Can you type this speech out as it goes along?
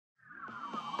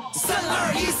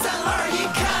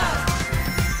321，321，看。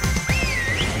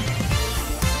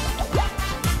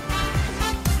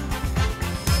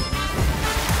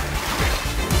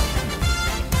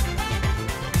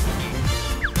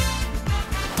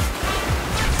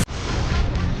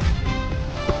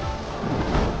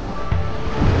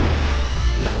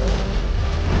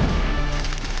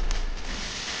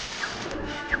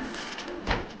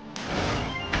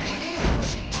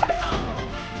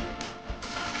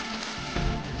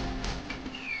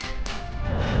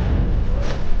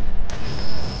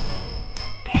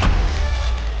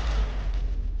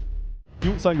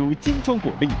 优酸乳精装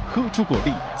果粒，喝出果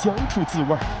粒，嚼出滋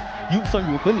味。优酸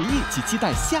乳和你一起期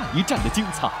待下一站的精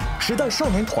彩。时代少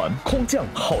年团空降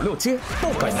好六街，爆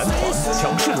改男团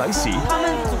强势来袭。他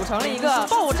们组成了一个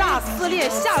爆炸撕裂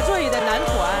下坠的男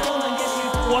团。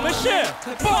我们是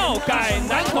爆改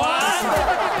男团，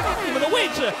你们的位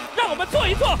置让我们坐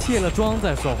一坐。卸了妆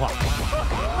再说话。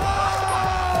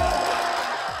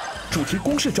 主题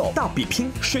公式照大比拼，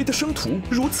谁的生图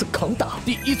如此抗打？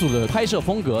第一组的拍摄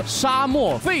风格沙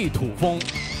漠废土风。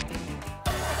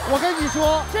我跟你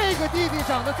说，这个弟弟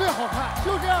长得最好看，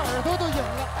就这样耳朵都赢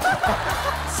了。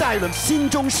下一轮新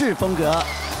中式风格，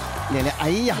连连，哎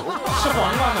呀，是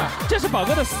皇冠啊！这是宝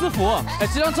哥的私服。哎，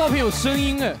这张照片有声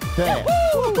音哎。对。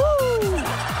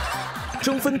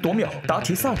争分夺秒，答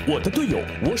题赛，我的队友，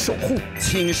我守护。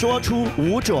请说出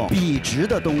5种笔直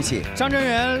的东西。张真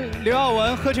源、刘耀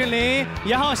文、贺峻霖、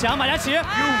严浩翔、马嘉祺。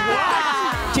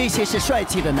这些是帅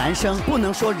气的男生，不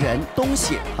能说人东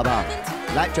西，好不好？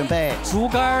来，准备。竹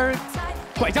竿、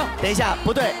拐杖。等一下，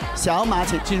不对，小马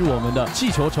请进入我们的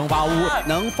气球惩罚屋。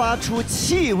能发出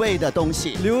气味的东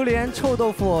西。榴莲、臭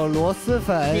豆腐、螺蛳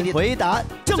粉。回答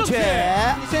正确。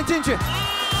你先进去。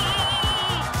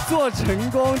 做晨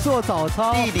功，做早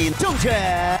操。弟弟正确。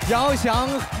杨浩翔、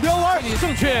刘文，你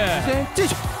正确。先进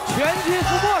去，全军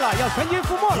覆没了，要全军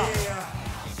覆没了。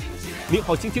你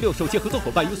好星期六首届合作伙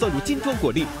伴优酸乳精装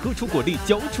果粒，喝出果粒，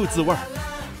嚼出滋味。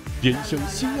人生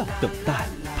需要等待，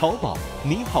淘宝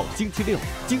你好星期六，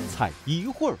精彩一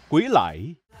会儿回来。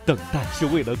等待是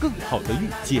为了更好的遇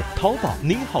见，淘宝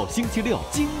你好星期六，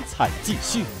精彩继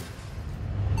续。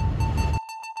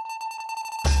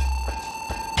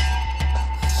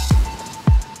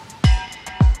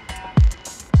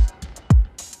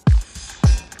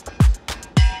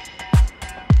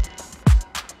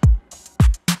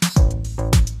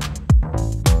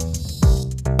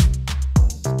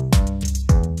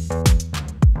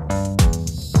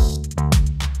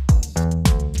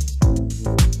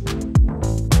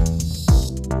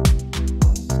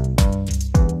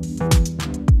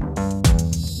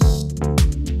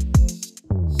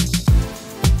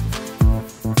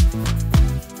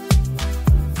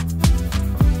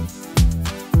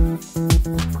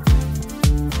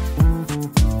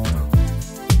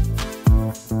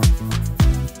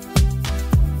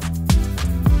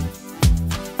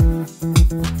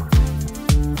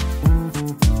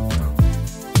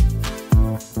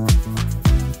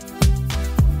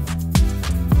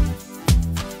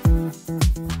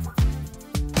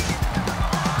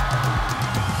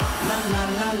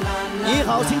 你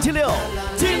好星期六，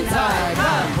精彩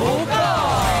看不够。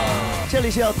这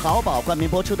里是由淘宝冠名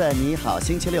播出的《你好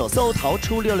星期六》，搜淘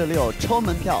出666抽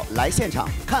门票来现场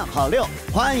看好六，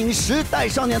欢迎时代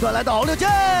少年团来到好六街。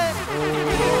好，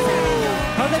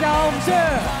大家好，我们是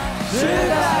时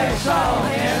代少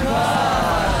年团。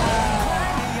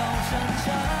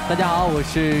大家好，我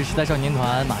是时代少年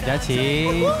团马嘉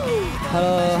祺。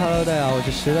Hello， 大家好，我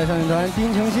是时代少年团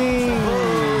丁程鑫。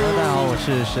Hello， 大家好，我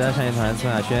是时代少年团宋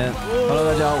亚轩。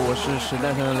Hello， 大家好，我是时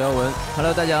代少年刘文。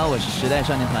Hello， 大家好，我是时代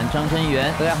少年团张真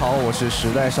源。大家好，我是时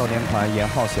代少年团严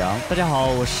浩翔。大家好，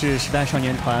我是时代少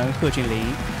年团贺峻霖。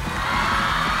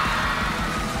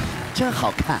真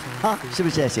好看啊，是不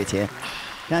是雪琴？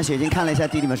让雪琴看了一下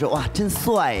弟弟们说，哇，真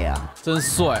帅呀，真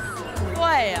帅，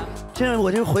帅呀！这我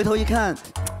就回头一看，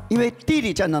因为弟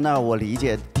弟站到那儿，我理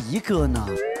解迪哥呢。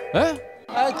哎，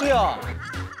对啊，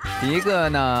迪哥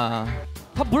呢？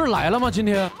他不是来了吗？今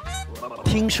天？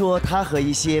听说他和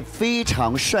一些非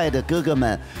常帅的哥哥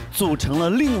们组成了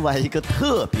另外一个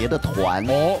特别的团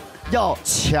哦，要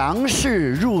强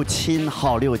势入侵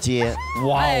好六街。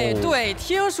哇哦！哎，对，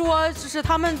听说就是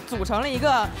他们组成了一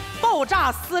个爆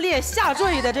炸撕裂下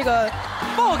坠的这个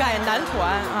爆改男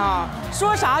团啊，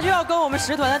说啥就要跟我们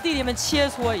10团的弟弟们切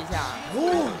磋一下。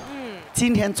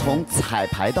今天从彩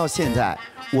排到现在，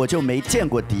我就没见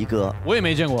过迪哥，我也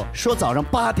没见过。说早上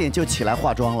8点就起来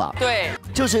化妆了，对，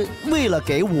就是为了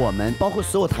给我们，包括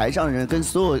所有台上的人跟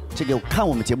所有这个看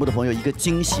我们节目的朋友一个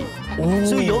惊喜。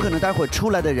所以有可能待会儿出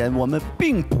来的人，我们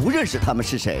并不认识他们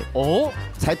是谁哦，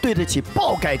才对得起“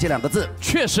爆改”这2个字。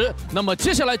确实，那么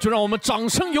接下来就让我们掌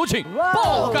声有请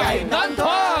爆改男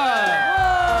团。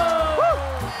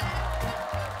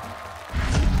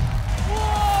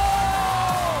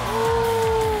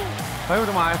哎呦我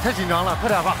的妈呀，太紧张了，快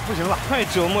点吧，不行了，太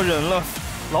折磨人了，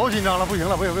老紧张了，不行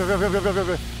了，别。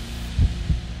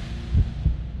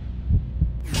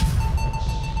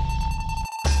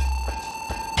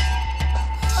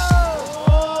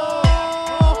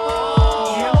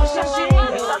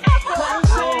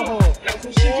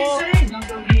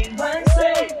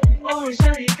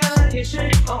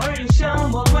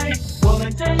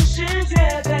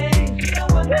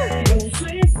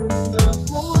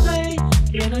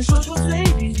也能说出最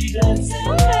顶级的赞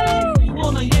美。我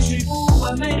们也许不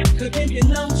完美，可偏偏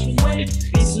能成为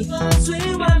彼此的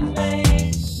最完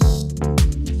美。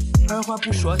二话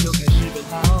不说就开始奔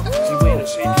跑，只为了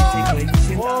谁比谁可以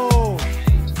先到。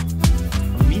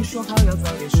明说好要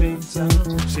早点睡觉，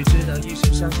谁知道一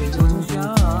声响谁就通宵。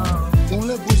定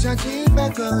了不下几百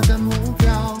个的目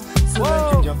标，思维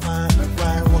全交反而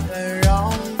怪我干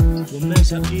扰。我们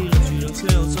像皮肉巨人，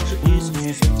最后总是一直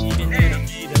去选，即便知道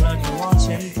没得了，就往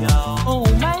前跳。Oh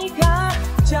my god，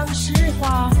 讲实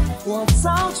话，我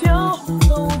早就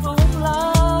都懂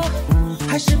了，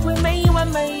还是会没完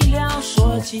没了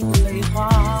说尽废话。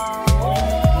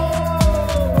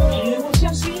因为我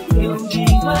相信有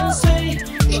1万岁，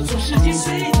我从10几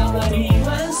岁到了1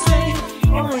万岁，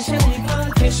偶尔像一个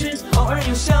天使，偶尔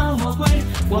又像魔鬼，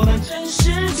我们真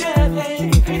是绝配，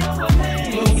配到完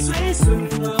美，有最损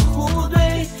的互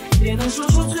怼，也能说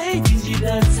出最顶级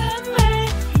的赞美。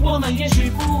我们也许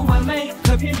不完美，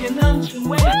可偏偏能成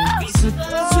为彼此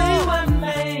的最完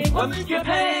美，完美绝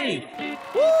配。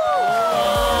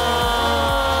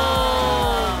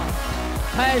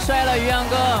太帅了，于洋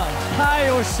哥，太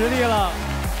有实力了。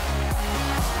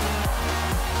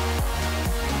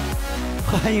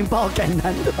欢迎爆改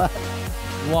男团！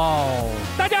哇哦！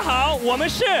大家好，我们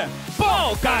是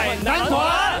爆改男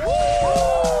团。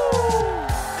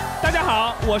大家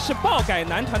好，我是爆改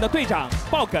男团的队长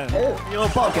爆梗。有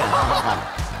爆梗。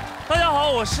大家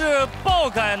好，我是爆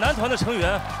改男团的成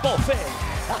员爆废。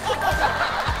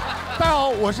大家好，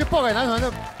我是爆改男团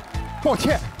的抱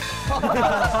歉。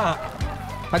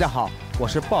大家好，我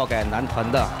是爆改男团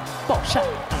的爆善。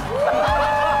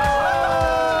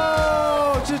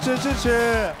支持支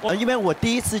持！因为我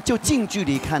第一次就近距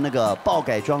离看那个爆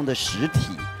改装的实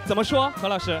体。怎么说，何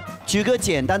老师？举个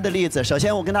简单的例子，首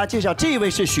先我跟大家介绍，这一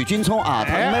位是许君聪啊，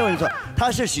他没有人错，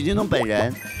他是许君聪本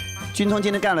人。君聪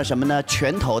今天干了什么呢？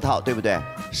全头套，对不对？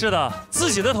是的，自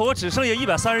己的头发只剩下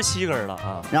137根了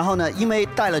啊。然后呢，因为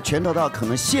戴了全头套，可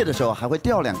能卸的时候还会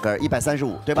掉2根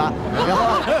，135，对吧？然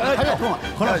后还有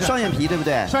何老师双眼皮，对不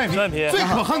对？双眼皮。最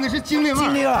可恨的是精灵耳。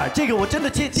精灵耳，这个我真的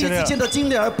第一次见到精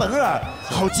灵耳本耳，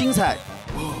好精彩。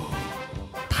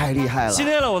太厉害了！今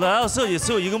天呢，我的 L 设计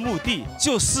只有一个目的，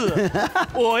就是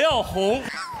我要红。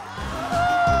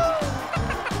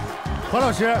何老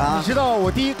师，你知道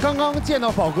我刚刚见到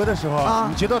宝哥的时候，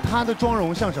你觉得他的妆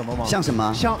容像什么吗？像什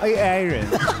么？像 AI 人。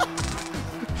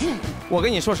我跟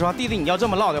你说实话，弟弟，你要这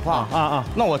么唠的话，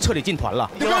那我彻底进团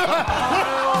了。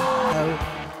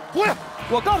回来！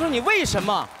我告诉你为什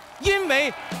么？因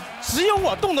为只有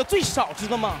我动的最少，知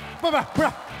道吗？不是。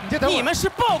你们是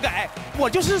爆改，我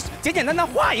就是简简单单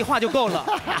画一画就够了。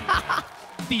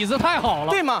底子太好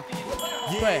了，对吗？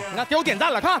对，那给我点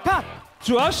赞了，看。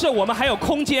主要是我们还有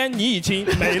空间，你已经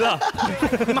没了。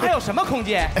你们还有什么空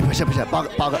间？哎，不是，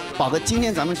宝哥，今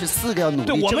天咱们是4个要努力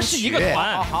争取。对，我们是一个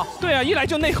团。好。对啊，一来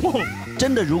就内讧。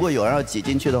真的，如果有人要挤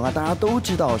进去的话，大家都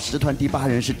知道10团第8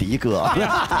人是迪哥。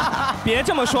别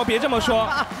这么说，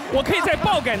我可以在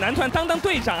爆改男团当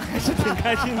队长，还是挺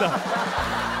开心的。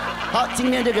好，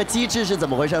今天这个机制是怎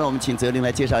么回事呢？我们请泽林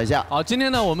来介绍一下。好，今天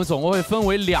呢，我们总共会分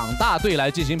为2大队来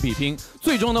进行比拼，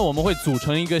最终呢，我们会组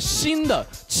成一个新的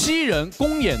7人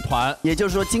公演团。也就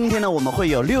是说，今天呢，我们会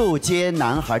有6街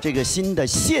男孩这个新的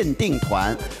限定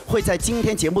团，会在今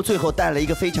天节目最后带来一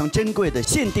个非常珍贵的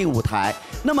限定舞台。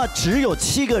那么只有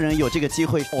7个人有这个机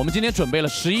会。我们今天准备了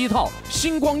11套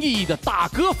星光熠熠的大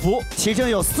歌服，其中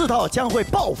有4套将会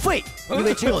报废，因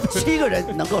为只有7个人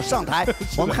能够上台。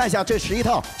我们看一下这11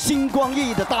套星光熠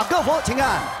熠的大歌服，请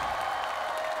看。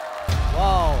哇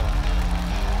哦！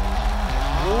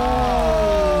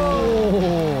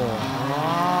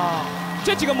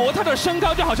这几个模特的身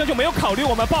高，就好像就没有考虑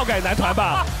我们爆改男团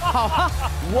吧？好，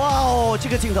哇哦，这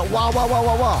个镜头，哇！哇，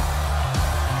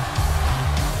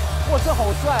这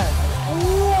好帅！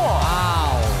哇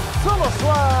哦，这么帅！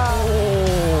哦，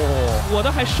我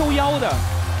的还收腰的。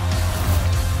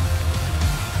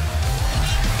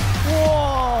哇！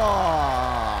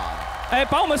哎，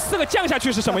把我们4个降下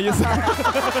去是什么意思？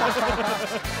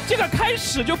这个开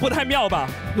始就不太妙吧？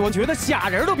我觉得假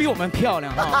人都比我们漂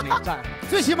亮啊！那个站，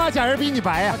最起码假人比你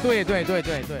白呀。对。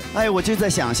哎，我就在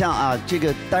想象啊，这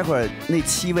个待会儿那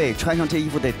7位穿上这衣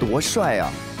服得多帅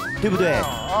啊！对不对？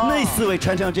那4位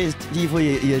穿上这衣服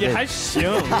也还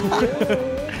行。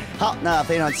好，那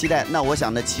非常期待。那我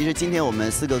想呢，其实今天我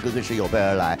们4个哥哥是有备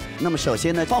而来。那么首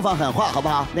先呢，放狠话，好不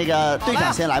好？那个队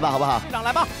长先来吧，好不好？队长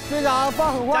来吧，队长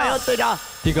放狠话，加油，队长。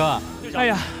迪哥，哎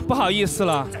呀，不好意思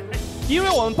了，因为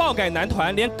我们爆改男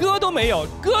团连歌都没有，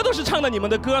歌都是唱的你们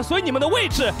的歌，所以你们的位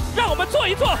置让我们坐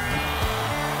一坐。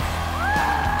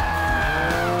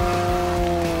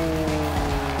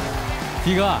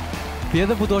迪哥。别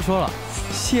的不多说了，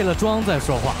卸了妆再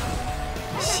说话，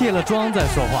卸了妆再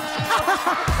说话。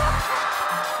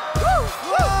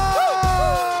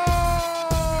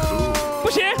不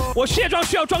行，我卸妆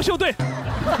需要装修队。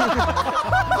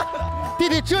弟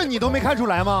弟，这你都没看出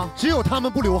来吗？只有他们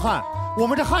不流汗，我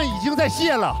们这汗已经在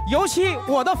泄了。尤其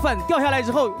我的粉掉下来之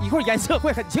后，一会儿颜色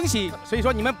会很清晰，所以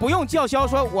说你们不用叫嚣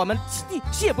说我们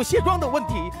卸不卸妆的问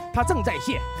题，它正在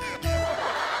卸。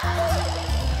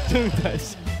正在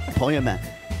卸。朋友们，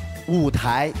舞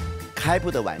台开不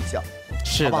得玩笑，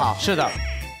是的，好不好？是的。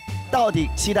到底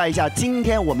期待一下今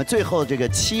天我们最后这个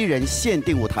7人限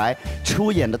定舞台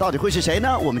出演的到底会是谁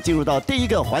呢？我们进入到第1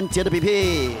个环节的比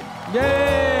拼。耶！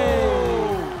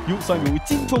优酸乳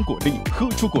精装果粒，喝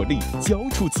出果粒，嚼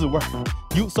出滋味。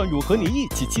优酸乳和你一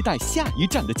起期待下一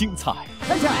站的精彩。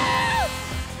开始。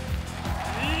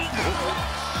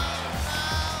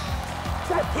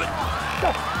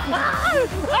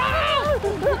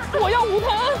我要舞台。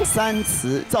3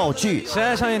词造句。时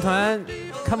代少年团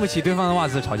看不起对方的袜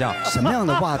子吵架。什么样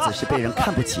的袜子是被人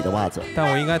看不起的袜子？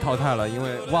但我应该淘汰了，因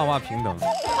为袜袜平等。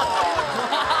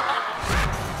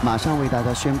马上为大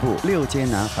家宣布6街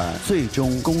男孩最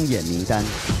终公演名单。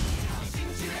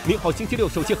你好星期六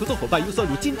首席合作伙伴优酸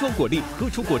乳精装果粒，喝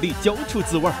出果粒，嚼出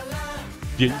滋味。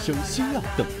人生需要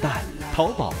等待，淘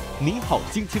宝你好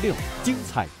星期六，精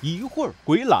彩一会儿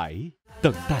回来。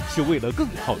等待是为了更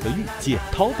好的遇见，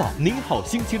淘宝你好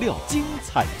星期六，精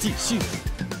彩继续。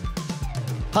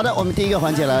好的，我们第1个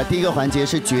环节了。第1个环节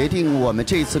是决定我们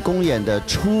这次公演的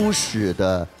初始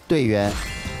的队员。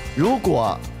如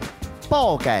果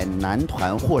爆改男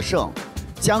团获胜，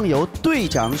将由队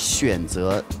长选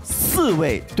择4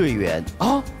位队员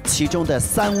啊，其中的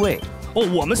3位。哦，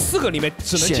我们4个里面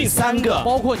只能进3个，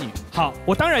包括你。好，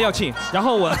我当然要进。然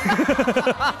后我，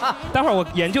待会儿我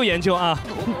研究啊。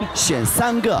选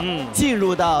3个，进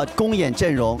入到公演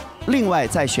阵容。另外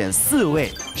再选4位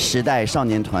时代少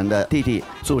年团的弟弟，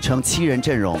组成7人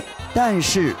阵容。但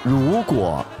是如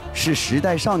果是时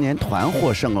代少年团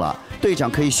获胜了，队长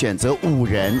可以选择5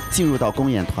人进入到公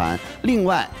演团，另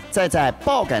外再在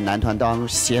爆改男团当中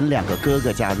选2个哥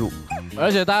哥加入。而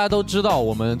且大家都知道，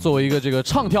我们作为一个这个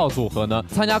唱跳组合呢，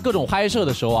参加各种拍摄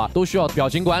的时候啊，都需要表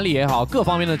情管理也好，各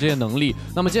方面的这些能力。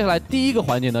那么接下来第1个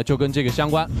环节呢，就跟这个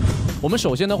相关。我们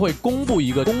首先呢会公布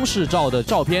一个公示照的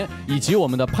照片以及我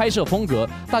们的拍摄风格，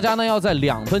大家呢要在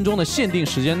2分钟的限定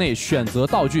时间内选择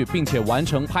道具，并且完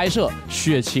成拍摄。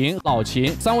雪琴、老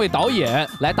秦3位导演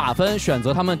来打分，选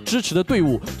择他们支持的队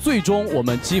伍，最终我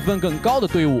们积分更高的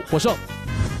队伍获胜。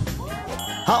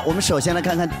好，我们首先来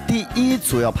看看第1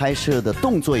组要拍摄的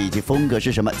动作以及风格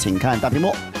是什么，请看大屏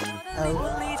幕。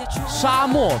沙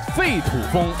漠废土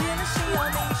风。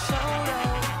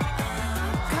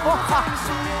哇！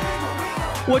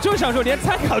我就想说，连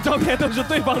参考照片都是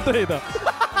对方队的。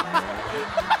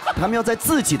他们要在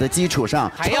自己的基础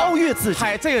上超越自己，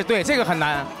这个对，这个很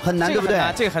难，很难，对不对？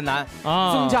这个很难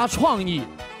啊，增加创意。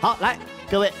好，来，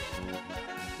各位。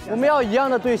我们要一样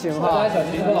的队形哈，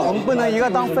我们不能一个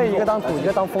当废，一个当土，一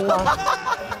个当风啊。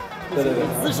对，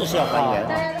姿势是要还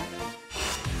原。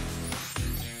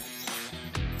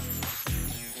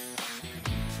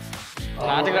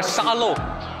拿这个沙漏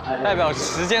代表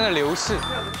时间的流逝。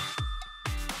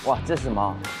哇，这是什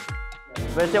么？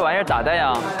不是这玩意儿咋带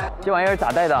呀？这玩意儿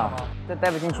咋带的？这带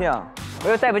不进去啊！我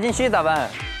又带不进去咋办？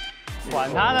管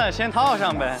他的，先套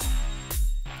上呗。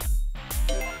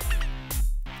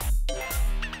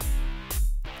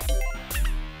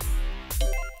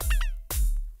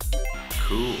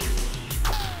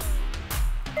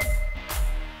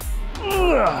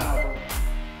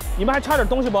你们还差点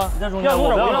东西不？在中间，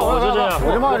我就这样，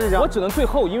我就冒这张，我只能最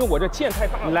后，因为我这剑太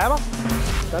大了。你来吧，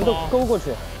咱都勾过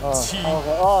去。7，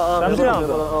咱们这样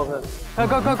子。 OK。快！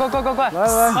来，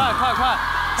快！快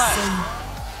！3、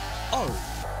2、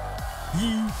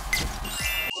1。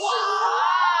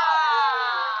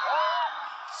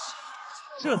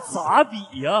这咋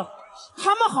比呀？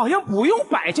他们好像不用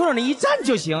摆，就让你一站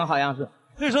就行，好像是。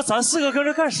所以说咱4个跟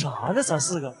这干啥呢？咱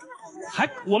4个，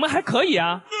我们还可以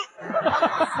啊。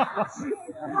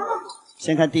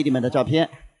先看弟弟们的照片。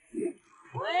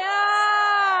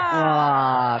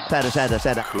哇，晒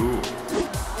的。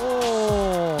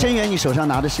哦，真源，你手上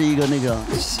拿的是一个那个，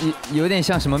有点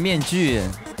像什么面具，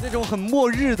那种很末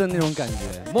日的那种感觉，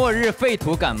末日废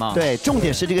土感嘛。对，重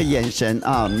点是这个眼神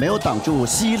啊，没有挡住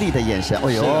犀利的眼神。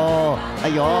哎呦，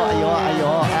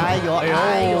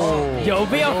有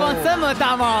必要放这么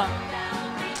大吗？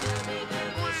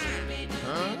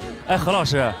哎，何老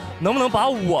师，能不能把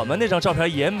我们那张照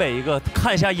片也每一个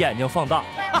看一下眼睛放大？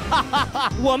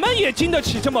我们也经得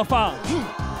起这么放。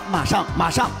马上，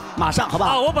好不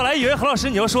好？啊，我本来以为何老师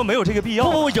你要说没有这个必要。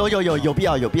不，有必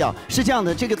要。是这样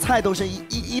的，这个菜都是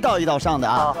一道一道上的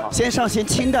啊，先上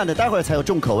清淡的，待会儿才有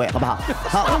重口味，好不好？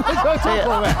好，重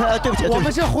口味。对不起，我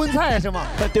们是荤菜是吗？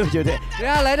对不起，对。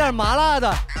人家来点麻辣的。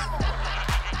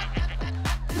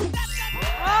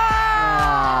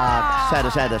晒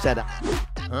的。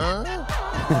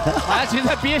马嘉祺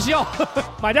在憋笑。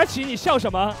马嘉祺，你笑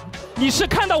什么？你是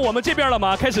看到我们这边了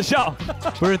吗？开始笑。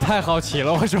不是太好奇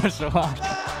了，我说实话。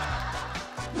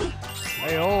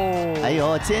哎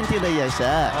呦，坚定的眼神。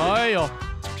哎呀，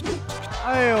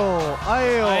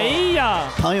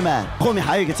朋友们，后面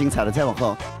还有一个精彩的，再往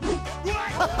后。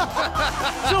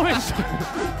这为什么？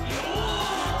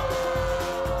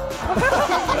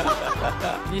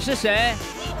你是谁？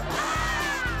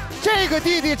这个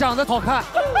弟弟长得好看，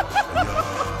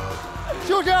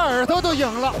就这耳朵都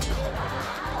赢了。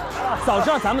早知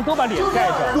道咱们都把脸盖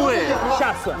着。对，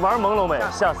下次玩朦胧美，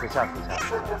下次。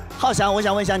浩翔，我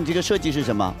想问一下，你这个设计是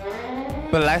什么？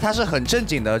本来他是很正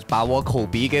经的把我口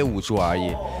鼻给捂住而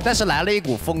已，但是来了一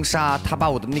股风沙，他把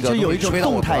我的那个就有一种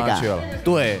动态感去了。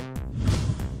对。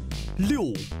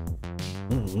6、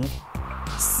5、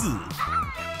4、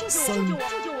3、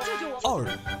2、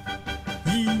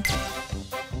1。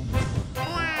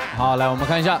好，来我们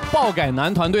看一下爆改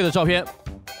男团队的照片。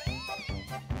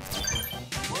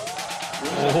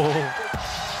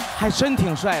还真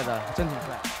挺帅的，真挺帅。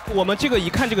我们这个一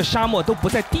看这个沙漠都不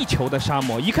在地球的沙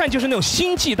漠，一看就是那种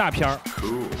星际大片儿。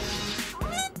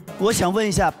我想问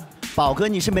一下，宝哥，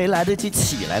你是没来得及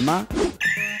起来吗？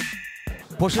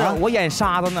不是，我演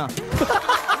沙子呢。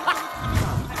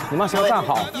你们先站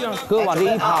好，哥往这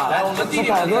一趴，来，我们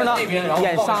宝哥呢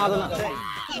演沙子呢。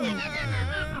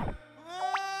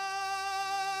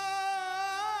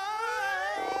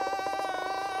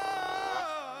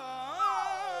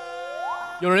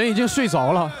有人已经睡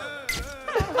着了，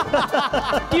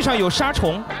地上有沙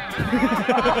虫，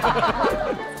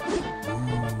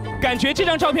感觉这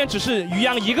张照片只是于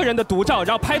洋一个人的独照，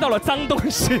然后拍到了脏东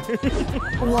西。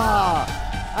哇，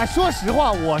哎，说实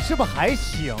话，我是不是还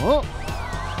行？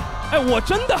哎，我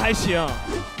真的还行，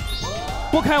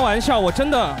不开玩笑，我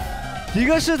真的。一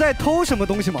个是在偷什么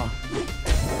东西吗？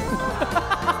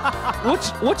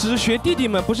我只是学弟弟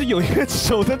们，不是有一个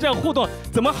手的这样互动，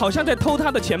怎么好像在偷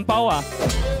他的钱包啊？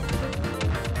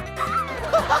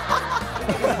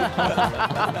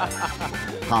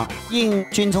好，应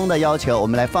君聪的要求，我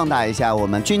们来放大一下我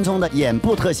们君聪的眼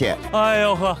部特写。哎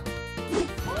呦呵，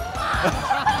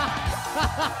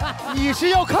你是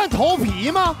要看头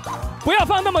皮吗？不要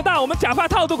放那么大，我们假发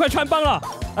套都快穿帮了。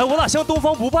哎，我咋像东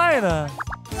方不败呢？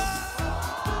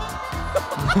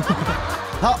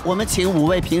好，我们请5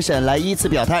位评审来依次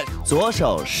表态，左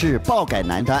手是爆改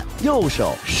男团，右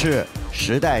手是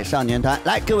时代少年团。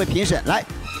来，各位评审，来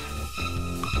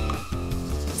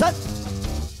，3、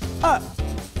2、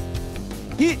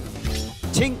1，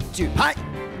请举牌。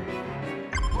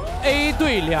 A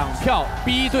队2票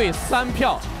 ，B 队3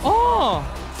票。哦，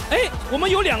哎，我们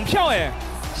有2票哎，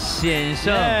险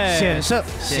胜，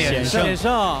险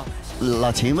胜。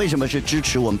老秦为什么是支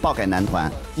持我们爆改男团？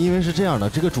因为是这样的，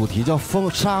这个主题叫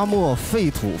沙漠废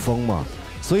土风嘛，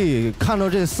所以看到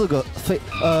这4个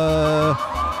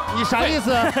你啥意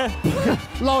思？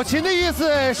老秦的意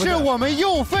思是我们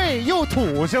又废又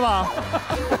土是吧？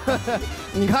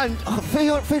你看，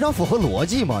非常符合逻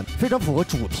辑嘛，非常符合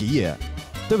主题也，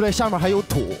对不对？下面还有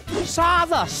土，沙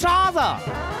子。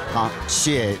好，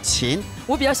雪琴，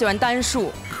我比较喜欢单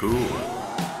数。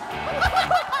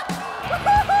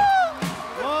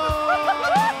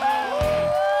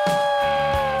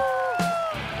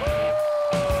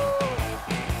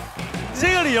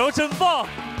这个理由真棒。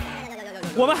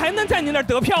我们还能在你那儿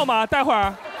得票吗？待会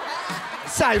儿。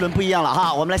下一轮不一样了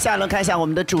哈，我们来下一轮看一下我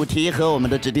们的主题和我们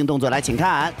的指定动作，来，请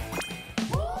看。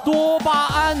多巴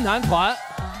胺男团。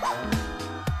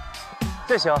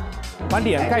这行，把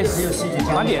脸盖死，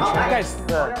把脸全盖死。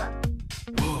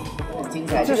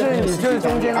就是你就是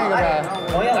中间那个呗。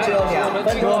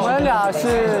我们俩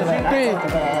是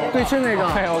对称那个。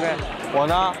OK。我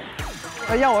呢？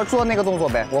要我做那个动作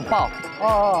呗，我抱。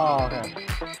哦 OK。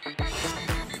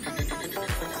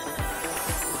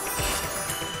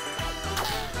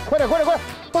快点，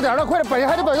到点了，快点，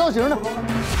还得摆造型呢。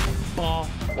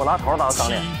我拉头打到长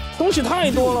脸。东西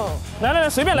太多了，来，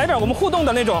随便来点我们互动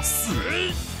的那种。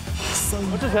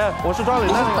我志全，我是抓尾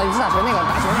的那个。你是打拳那个，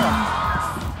打拳那个。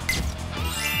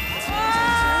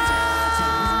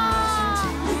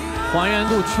还原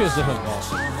度确实很高，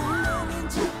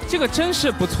这个真是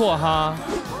不错哈。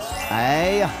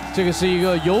哎呀，这个是一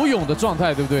个游泳的状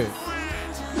态，对不对？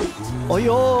哦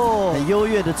呦，很优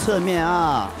越的侧面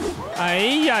啊！哎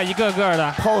呀，一个个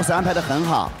的 pose 安排的很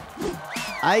好。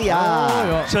哎呀，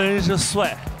真是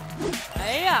帅！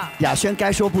哎呀，亚轩该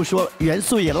说不说，元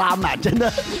素也拉满，真的，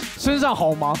身上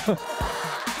好忙。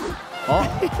哦，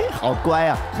好乖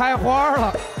啊，开花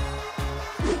了。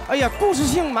哎呀，故事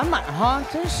性满满哈，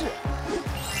真是。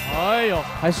哎呦，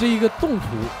还是一个动图，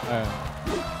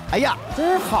哎呀，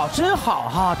真好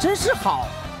哈，真是好，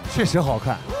确实好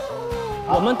看。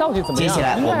我们到底怎么样？接下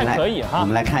来我们来可以哈，我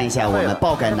们来看一下我们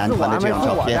爆改男团的这张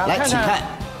照片，来，请看。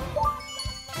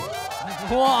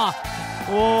哇，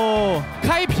哦，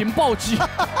开屏暴击。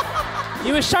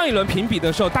因为上一轮评比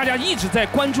的时候，大家一直在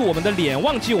关注我们的脸，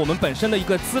忘记我们本身的一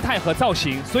个姿态和造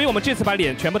型，所以我们这次把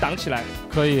脸全部挡起来，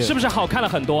可以，是不是好看了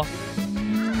很多？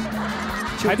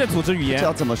还在组织语言，这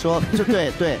要怎么说？就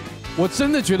对，我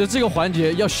真的觉得这个环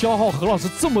节要消耗何老师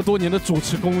这么多年的主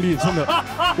持功力，真的。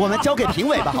我们交给评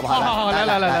委吧，好不好？好，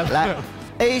来。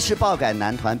A 是爆改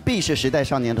男团 ，B 是时代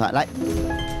少年团，来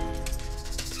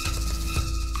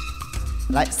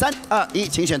，3、2、1，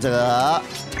请选择。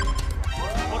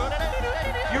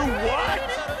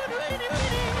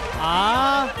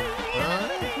啊！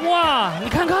哇，你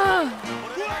看看，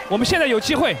我们现在有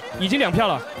机会，已经2票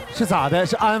了，是咋的？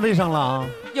是安慰上了啊？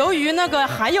由于那个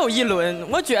还有一轮，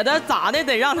我觉得咋的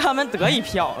得让他们得1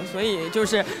票，所以就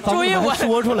是注意我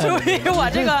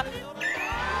这个。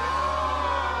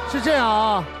是这样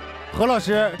啊，何老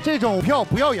师，这种票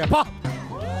不要也罢。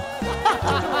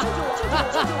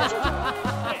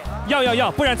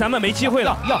要，不然咱们没机会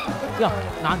了。要，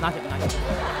拿起来。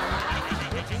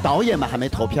导演们还没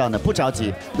投票呢，不着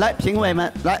急。来，评委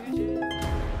们来，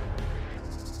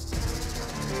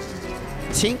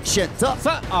请选择。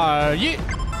3、2、1。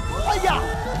哎呀！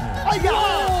哦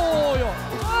哟！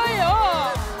哎呦！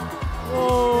哦！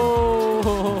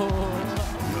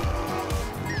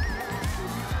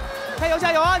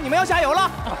加油啊！你们要加油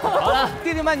了。好了，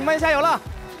弟弟们，你们要加油了。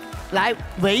来，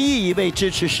唯一一位支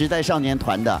持时代少年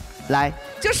团的，来。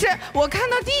就是我看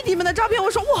到弟弟们的照片，我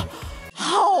说哇。好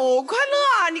快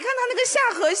乐啊！你看他那个下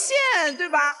颌线，对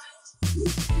吧？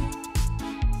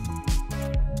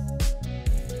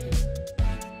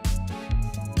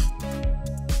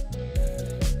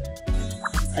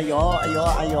哎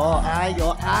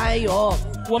呦！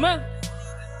我们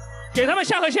给他们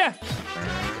下颌线。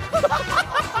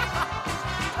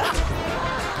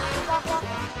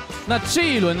那这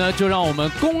一轮呢，就让我们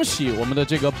恭喜我们的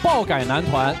这个爆改男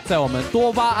团，在我们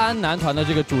多巴胺男团的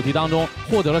这个主题当中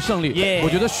获得了胜利。我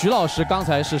觉得徐老师刚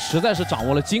才实在是掌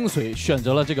握了精髓，选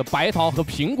择了这个白桃和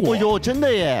苹果。哎呦，真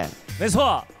的耶！没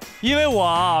错，因为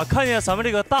我看见咱们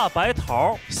这个大白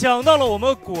桃，想到了我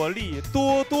们果粒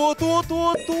多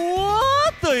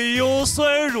的优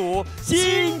酸乳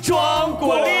精装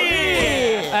果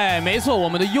粒。哎，没错，我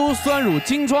们的优酸乳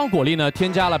精装果粒呢，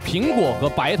添加了苹果和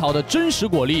白桃的真实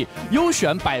果粒，优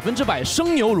选100%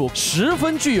生牛乳，十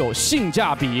分具有性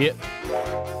价比。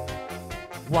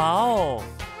哇哦！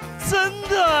真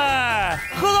的哎，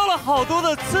喝到了好多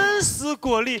的真实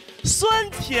果粒，酸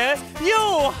甜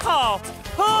又好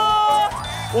喝。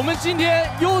我们今天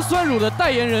优酸乳的代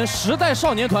言人时代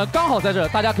少年团刚好在这儿，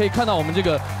大家可以看到我们这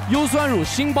个优酸乳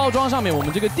新包装上面，我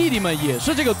们这个弟弟们也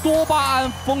是这个多巴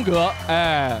胺风格。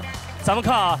哎，咱们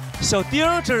看啊，小丁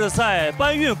这是在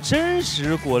搬运真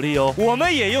实果粒哦，我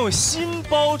们也用新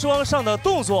包装上的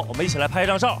动作，我们一起来拍一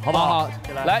张照，好不好？好，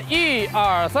来1、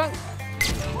2、3。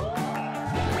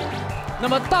那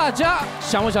么大家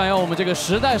想不想要我们这个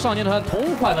时代少年团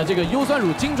同款的这个优酸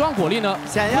乳精装果粒呢？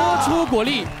想要。喝出果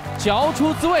粒，嚼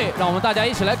出滋味，让我们大家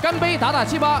一起来干杯打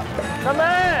气吧！干杯！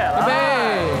干杯！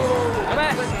干杯！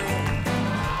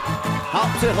好，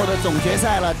最后的总决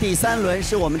赛了，第3轮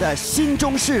是我们的新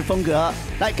中式风格，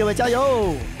来，各位加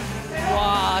油！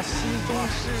哇，新中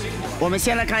式。我们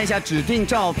先来看一下指定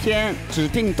照片、指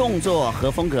定动作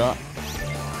和风格。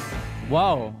哇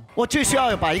哦，我只需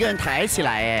要把一个人抬起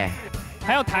来，哎，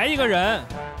还要抬一个人，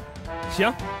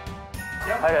行。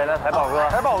抬谁呢？抬宝哥。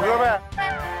抬宝哥呗。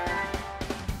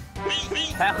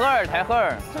抬赫尔，抬赫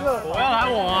尔。这个我要抬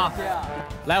我啊！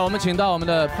来，我们请到我们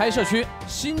的拍摄区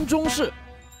新中式。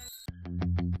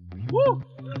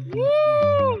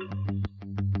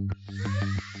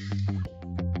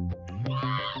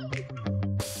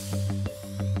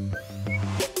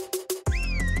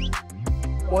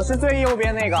我是最右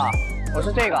边那个，我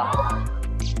是这个。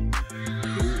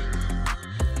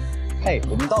嘿，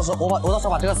我们到时候我到时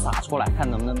候把这个撒出来，看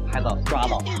能不能拍到抓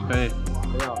到。可以。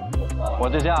我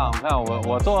就这样，看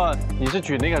我做，你是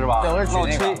举那个是吧？对，我是举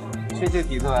那个。吹这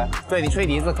笛子呗。对你吹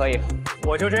笛子可以。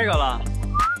我就这个了。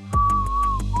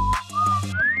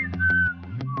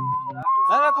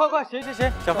来，快，谁？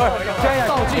小贺，这样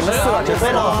倒计时，准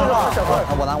备了，小贺，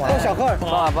我拿。小贺，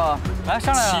抱，来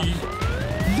上来了。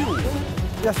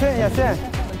要炫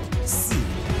，4、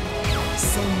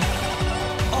3、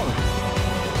2、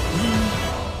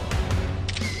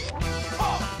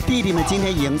1。弟弟们今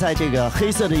天赢在这个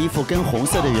黑色的衣服跟红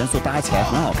色的元素搭起来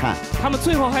很好看。他们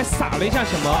最后还撒了一下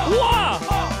什么？哇！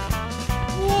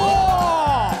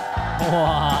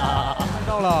看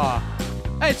到了。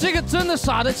哎，这个真的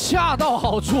撒的恰到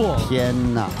好处。天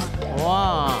哪！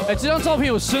哇！哎，这张照片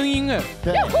有声音哎。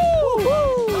对。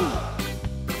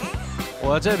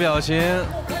我这表情，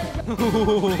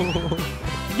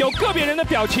有个别人的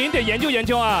表情得研究研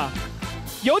究啊，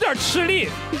有点吃力。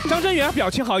张真源表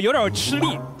情好，有点吃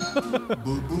力。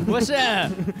不是，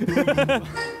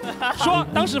说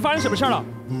当时发生什么事了？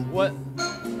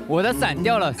我的散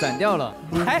掉了。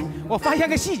哎，我发现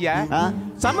个细节啊，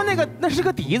咱们那是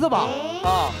个笛子吧？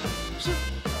啊，是。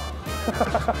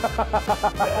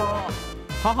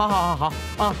好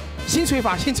啊，新吹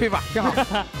法，挺好。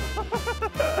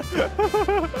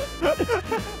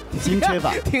新吹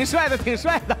法，挺帅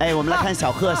的。哎，我们来看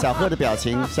小贺的表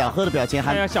情，小贺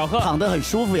还小贺躺得很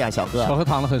舒服呀，小贺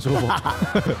躺得很舒服，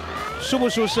舒不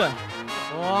舒适？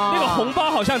哇，那个红包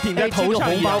好像顶在头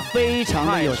上一样，红包非常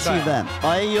的有气氛。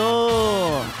哎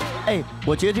呦，哎，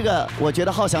我觉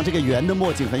得浩翔这个圆的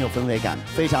墨镜很有氛围感，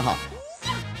非常好。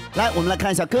来，我们来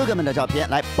看一下哥哥们的照片，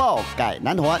来爆改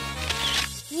男团。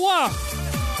哇！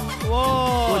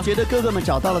我觉得哥哥们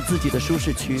找到了自己的舒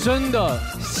适区，真的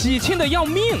喜庆的要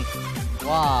命。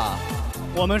哇，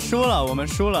我们输了，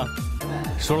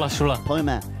输了，朋友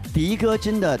们。迪哥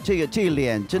真的，这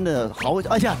脸真的好，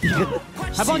哎呀，迪哥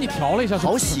还帮你调了一下，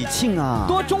好喜庆啊！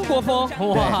多中国风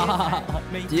哇！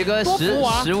迪哥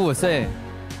15岁，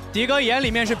迪哥眼里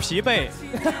面是疲惫，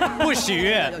不喜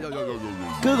悦。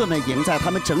哥哥们赢在他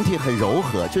们整体很柔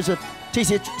和，就是这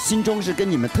些新中式跟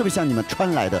你们特别像你们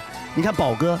穿来的。你看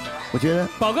宝哥，我觉得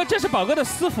宝哥这是宝哥的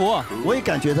私服，我也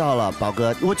感觉到了，宝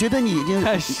哥，我觉得你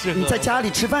在家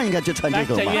里吃饭应该就穿这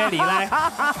个吧。来，里来，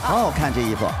好好看这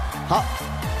衣服，好。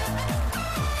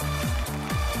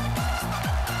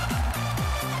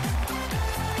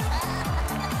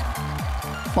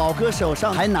宝哥手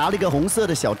上还拿了一个红色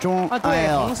的小钟啊，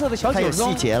对，红色的小太有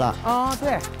细节了啊，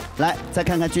对。来，再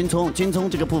看看军聪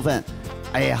这个部分，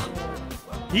哎呀，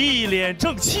一脸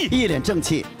正气，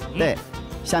对，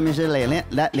下面是脸脸，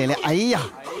来脸脸，哎呀，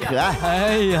可爱，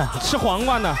哎呀，吃黄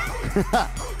瓜呢。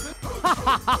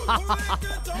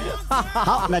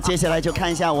好，那接下来就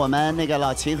看一下我们那个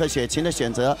老秦和雪琴的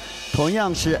选择，同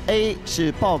样是 A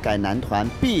是爆改男团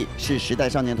 ，B 是时代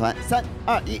少年团，3、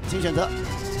2、1，请选择。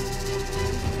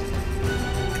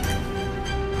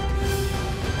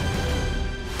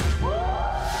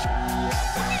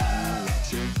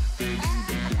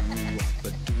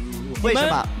为什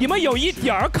么？你们有一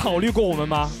点儿考虑过我们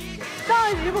吗？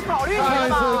上一集不考虑过吗？上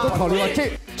一次都考虑过，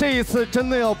这一次真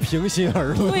的要平心而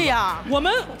论。对呀，我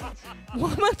们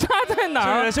差在哪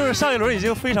儿？就是上一轮已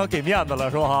经非常给面子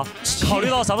了，是吧？考虑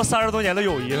到咱们30多年的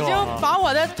友谊，是吧？已经把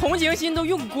我的同情心都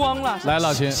用光了。来，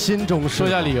老秦，心中说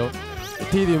一下理由。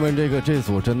弟弟们这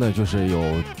组真的就是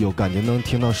有感觉，能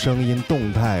听到声音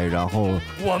动态，然后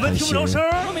我们听不着声，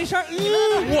没声，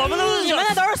我们都你们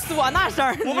那都是唢呐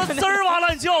声，我们滋儿哇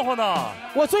乱叫唤呢。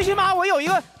我最起码我有一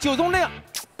个9中那个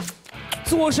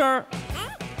作声，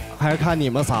还是看你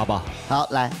们仨吧。好，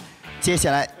来，接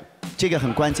下来这个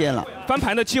很关键了，翻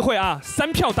盘的机会啊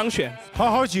，3票当选，好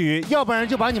好举，要不然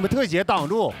就把你们特写挡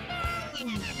住。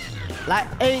来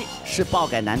 ，A 是爆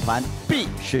改男团 ，B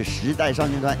是时代少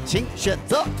年团，请选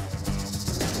择。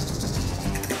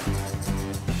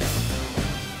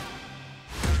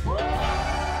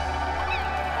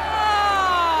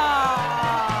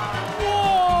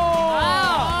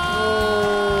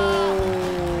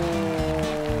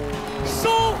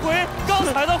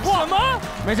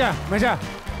没事没事，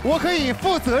我可以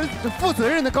负责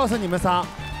任的告诉你们仨，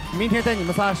明天带你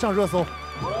们仨上热搜。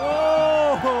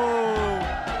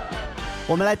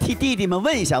我们来替弟弟们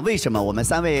问一下，为什么我们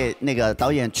3位那个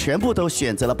导演全部都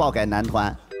选择了爆改男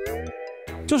团？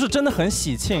就是真的很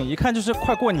喜庆，一看就是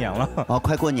快过年了。哦，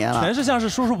快过年了，全是像是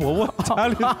叔叔伯伯家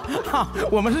里。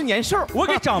我们是年兽，我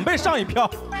给长辈上一票。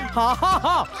好好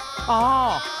好，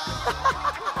哦。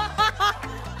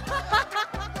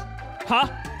好，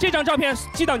这张照片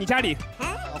寄到你家里。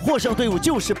获胜队伍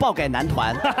就是爆改男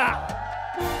团。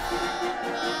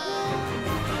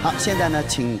好，现在呢，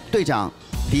请队长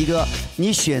迪哥，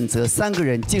你选择3个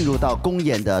人进入到公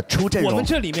演的初阵容。我们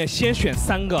这里面先选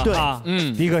3个对啊。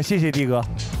迪哥，谢谢迪哥，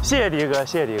谢谢迪哥，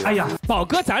谢谢迪哥。哎呀，宝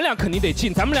哥，咱俩肯定得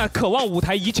进，咱们俩渴望舞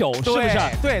台已久，是不是？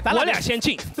对，我俩先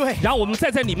进。对，然后我们再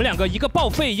在你们2个一个报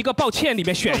废一个抱歉里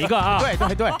面选一个啊。对，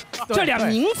这俩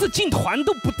名字进团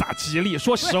都不咋吉利，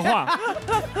说实话。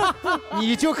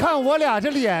你就看我俩这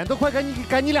脸都快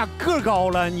赶你俩个高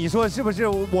了，你说是不是？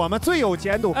我们最有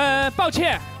前途。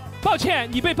抱歉，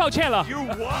你被抱歉了。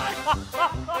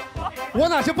我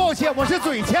哪是抱歉，我是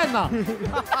嘴欠呐。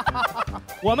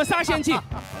我们仨先进。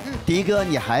迪哥，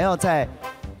你还要在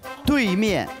对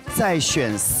面再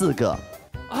选4个。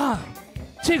啊，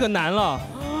这个难了。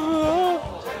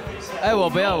哎，我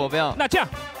不要。那这样，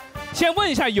先问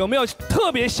一下有没有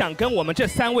特别想跟我们这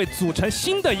3位组成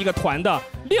新的一个团的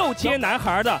6街男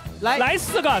孩的？来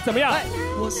4个，怎么样？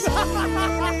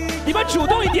你们主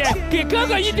动一点，给哥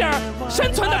哥一点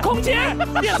生存的空间。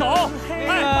别走！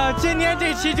今天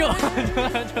这期就到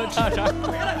这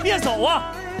儿。别走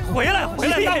啊！回来，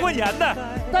大过年的。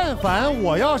但凡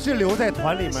我要是留在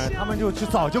团里面，他们就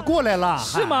早就过来了。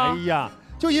是吗？哎呀，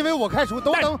就因为我开除，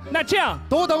都等。那这样，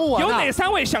都等我。有哪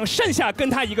3位想剩下跟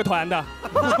他一个团的？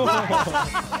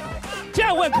这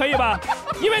样问可以吧？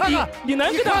因为你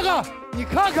能跟他。你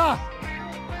看看，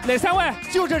哪3位？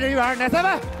就这人缘，哪3位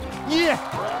？1，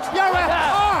第2位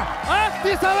2，第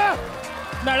3位，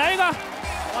哪来一个？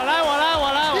我来。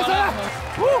第3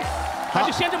位，那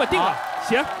就先这么定了。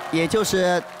行。也就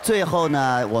是最后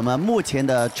呢，我们目前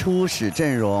的初始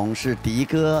阵容是迪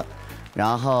哥，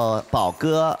然后宝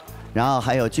哥，然后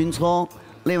还有军聪，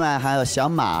另外还有小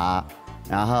马，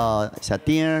然后小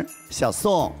丁、小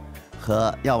宋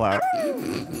和耀文。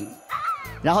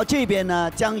然后这边呢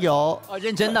将有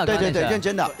认真的，对，认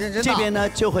真的，这边呢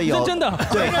就会有认真的，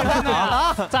对，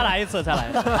好，再来一次，再来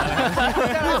一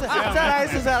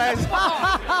次，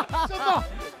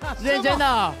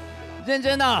认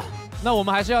真的。那我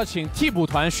们还是要请替补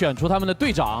团选出他们的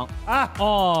队长啊！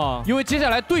哦，因为接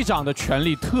下来队长的权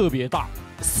力特别大。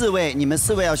4位，你们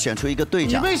4位要选出一个队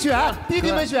长。你们选，弟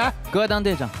弟们选。哥当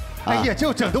队长。哎呀，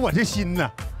就整得我这心呢，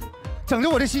整得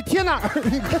我这心贴哪儿？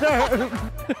你快点。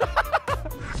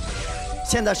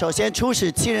现在首先初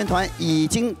始7人团已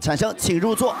经产生，请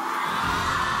入座。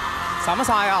什么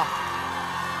啥呀？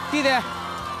弟弟，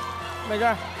没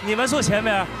事，你们坐前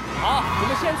面。好，你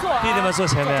们先坐。弟弟们坐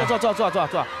前面。坐。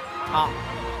好。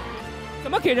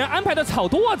怎么给人安排的草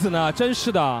垛子呢？真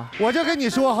是的。我就跟你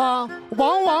说哈，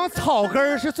往往草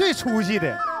根是最出息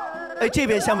的。哎，这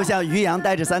边像不像于洋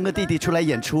带着3个弟弟出来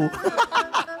演出？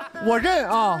我认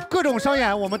啊，各种商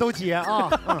演我们都接啊。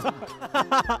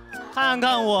看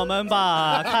看我们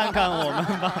吧，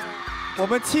我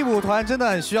们替补团真的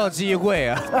很需要机会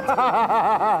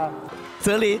啊。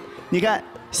泽林，你看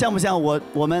像不像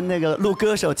我们那个录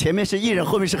歌手，前面是艺人，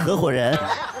后面是合伙人？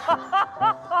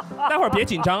待会儿别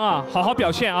紧张啊，好好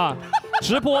表现啊！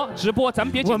直播，咱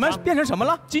们别紧张。我们变成什么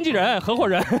了？经纪人、合伙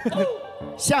人。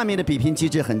下面的比拼机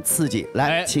制很刺激，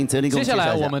来，请泽林给我们介绍一下。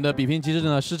接下来我们的比拼机制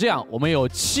呢是这样，我们有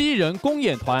7人公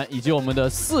演团以及我们的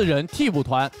4人替补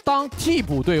团。当替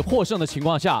补队获胜的情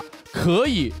况下，可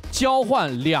以交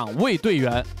换2位队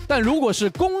员；但如果是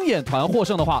公演团获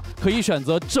胜的话，可以选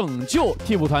择拯救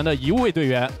替补团的1位队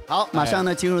员。好，马上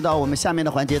呢进入到我们下面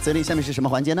的环节。泽林，下面是什么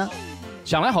环节呢？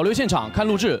想来好六现场看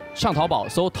录制，上淘宝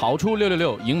搜淘出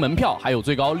666赢门票，还有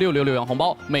最高666元红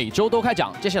包，每周都开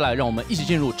奖。接下来让我们一起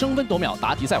进入争分夺秒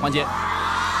答题赛环节。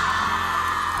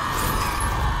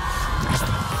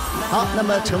好，那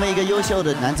么成为一个优秀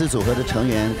的男子组合的成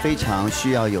员，非常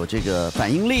需要有这个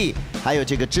反应力，还有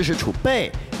这个知识储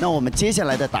备。那我们接下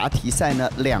来的答题赛呢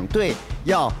，2队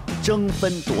要争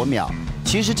分夺秒。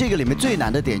其实这个里面最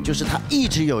难的点就是它一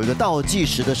直有一个倒计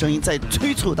时的声音在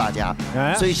催促大家，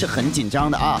所以是很紧张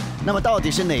的啊。那么到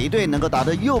底是哪一队能够答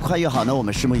得又快又好呢？我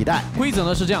们拭目以待。规则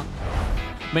呢是这样。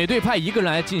每队派1个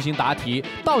人来进行答题，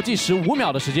倒计时5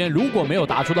秒的时间，如果没有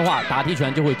答出的话，答题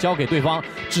权就会交给对方。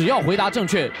只要回答正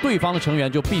确，对方的成员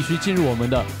就必须进入我们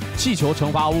的气球惩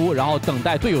罚屋，然后等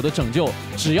待队友的拯救。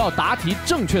只要答题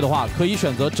正确的话，可以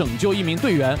选择拯救1名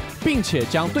队员，并且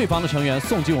将对方的成员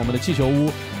送进我们的气球屋。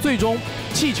最终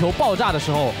气球爆炸的时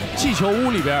候，气球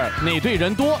屋里边哪队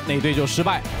人多，哪队就失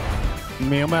败。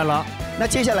明白了。那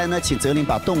接下来呢，请泽林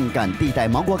把动感地带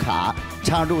芒果卡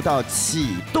插入到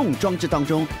启动装置当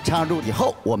中，插入以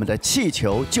后，我们的气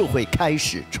球就会开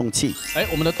始充气。哎，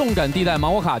我们的动感地带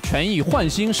芒果卡权益换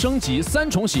新升级3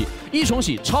重喜：1重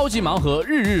喜超级盲盒，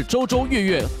日日周周月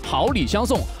月好礼相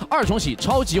送；2重喜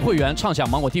超级会员，畅享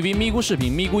芒果 TV、咪咕视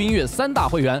频、咪咕音乐3大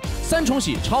会员；3重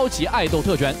喜超级爱豆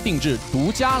特权，定制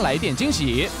独家来电惊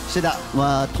喜。是的，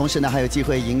同时呢还有机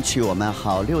会赢取我们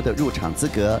好六的入场资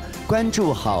格。关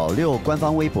注好六官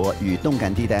方微博与动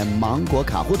感地带芒果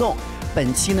卡互动。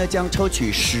本期呢将抽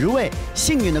取10位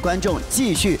幸运的观众，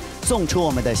继续送出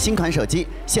我们的新款手机。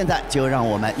现在就让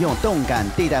我们用动感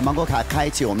地带芒果卡开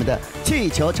启我们的气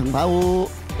球惩罚屋。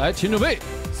来，请准备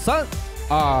，3、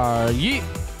2、1，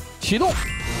启动。哇，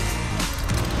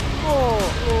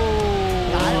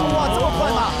这么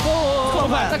快吗？这么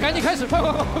快，那赶紧开始，快！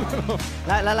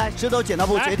来，石头剪刀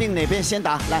布决定哪边先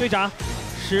答。来，队长，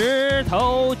石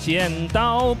头剪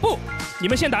刀布，你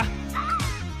们先答。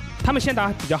他们先答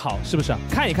比较好，是不是？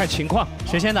看一看情况，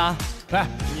谁先答？来，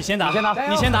你先答，你先答，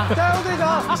你先答，加油队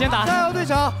长！你先答，加油队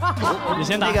长！你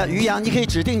先答。那个于洋，你可以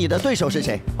指定你的对手是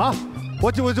谁啊？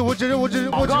我指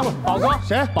宝哥，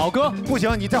谁？宝哥，不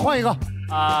行，你再换一个。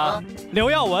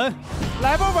刘耀文，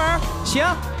来吧，文儿，行，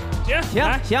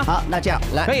行。好，那这样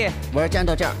来，可以，文儿站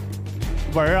到这儿。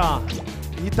文儿啊，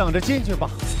你等着进去吧，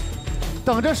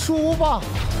等着输吧。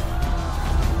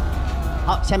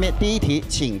好，下面第一题，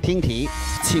请听题，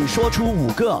请说出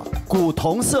5个古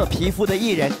铜色皮肤的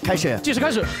艺人。开始，计时开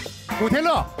始。古天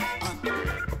乐，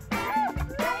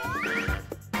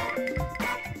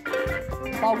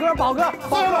宝哥，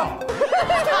对了。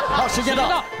好，时间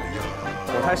到。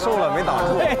我太瘦了，没挡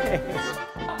住。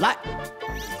来，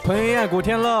彭于晏、古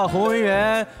天乐、侯文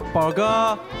元、宝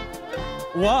哥，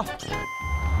我。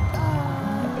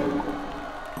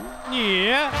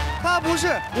你，他不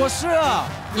是，我是啊。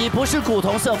你不是古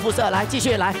铜色肤色，来继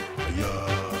续来。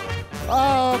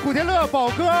古天乐、宝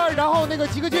哥，然后那个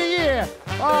吉克隽逸，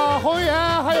侯文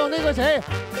元，还有那个谁，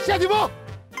夏季风。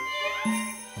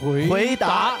回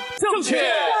答正确。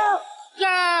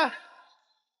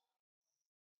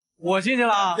我进去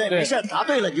了。对，没事，答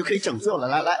对了你就可以拯救了。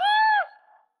来。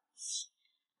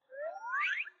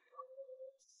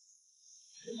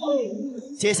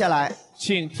接下来，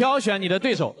请挑选你的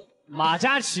对手。马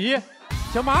嘉祺，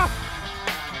小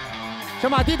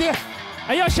马弟弟。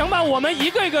哎呀，想把我们一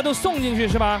个一个都送进去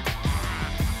是吧？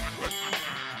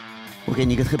我给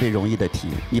你一个特别容易的题，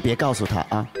你别告诉他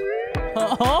啊。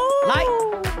来，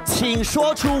请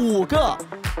说出5个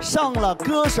上了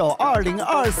歌手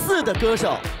2024的歌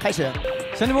手。开始。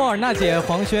小李莫尔、娜姐、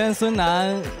黄轩、孙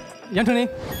楠、杨丞琳。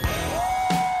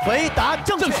回答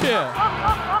正确。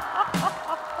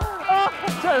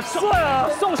这帅啊！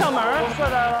送上门，帅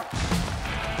呆了。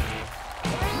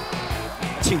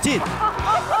请进。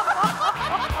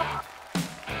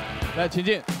来，请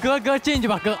进。哥进去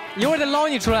吧，哥，一会儿再捞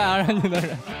你出来啊，让你的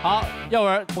人。好，耀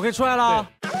文，我可以出来了。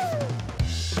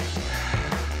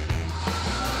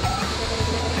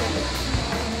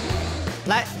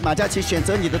来，马嘉祺选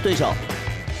择你的对手。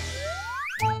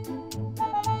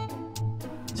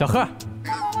小贺，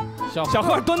小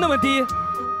贺蹲那么低，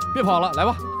别跑了，来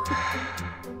吧。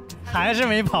还是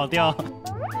没跑掉，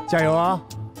加油啊！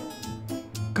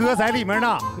哥在里面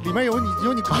呢，里面有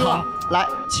你哥。来，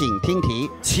请听题，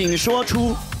请说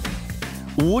出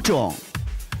5种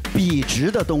笔直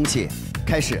的东西。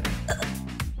开始。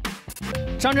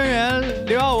张震源、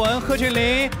刘耀文、贺峻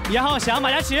霖、严浩翔、马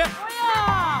嘉祺。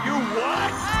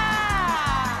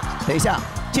等一下，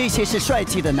这些是帅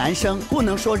气的男生，不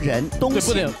能说人东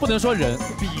西。不能说人，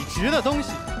笔直的东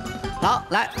西。好，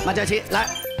来，马嘉祺，来。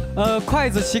筷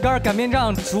子、旗杆、擀面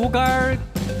杖、竹竿、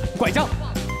拐杖。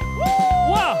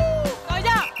哇！等一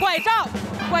下，拐杖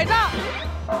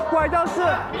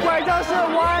是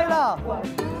歪的。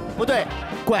不对，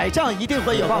拐杖一定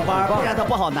会有棒棒，不然它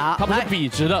不好拿。它不是笔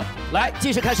直的。来，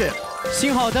计时开始。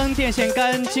信号灯、电线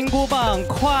杆、金箍棒、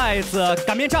筷子、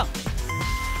擀面杖。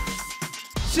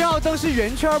信号灯是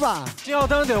圆圈吧？信号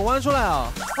灯得弯出来啊。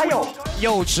还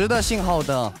有直的信号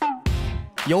灯，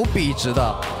有笔直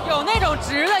的。有那种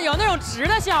直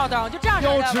的信号灯，就这样。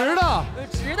有直的，有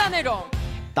直的那种。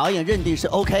导演认定是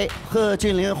OK， 贺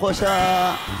峻霖获胜。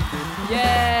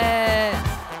耶！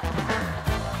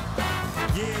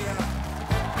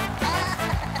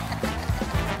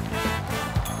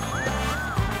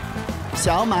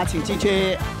小马请进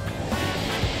去。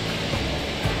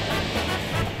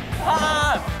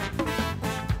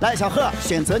来，小贺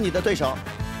选择你的对手，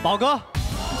宝哥。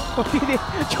我弟弟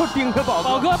就盯着宝哥，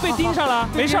宝哥被盯上了，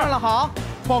没事了。好，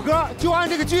宝哥就按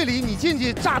这个距离，你进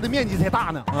去炸的面积才大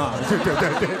呢。啊，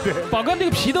对。宝哥那个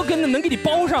皮都能给你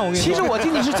包上，我跟你说。其实我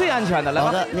进去是最安全的。来，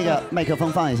好的，那个麦克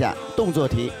风放一下，动作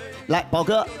题。来，宝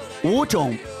哥，5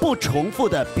种不重复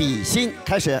的笔芯，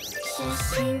开始。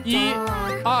1、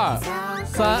2、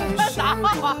3，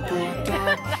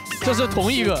这是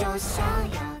同一个。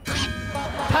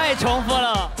太重复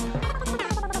了。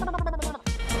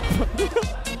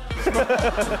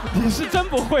你是真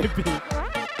不会比。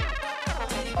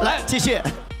来，继续。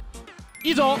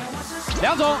1种、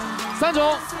2种、3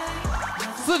种、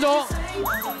4种、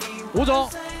5种。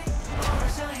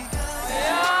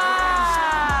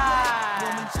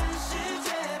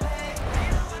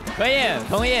可以，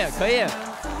同意，可以。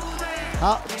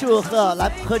好，祝贺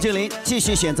来何俊霖继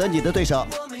续选择你的对手。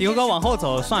牛哥往后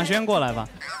走，尚轩过来吧。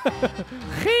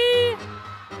嘿，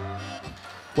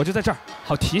我就在这儿，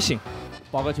好提醒。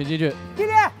宝哥请进去。弟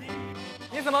弟，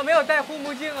你怎么没有戴护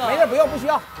目镜啊？没事，不用，不需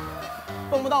要，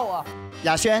碰不到我。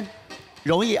雅轩，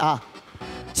容易啊，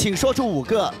请说出5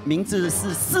个名字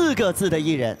是4个字的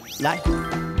艺人。来，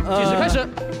计时开始。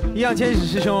易烊千玺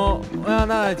师兄，欧阳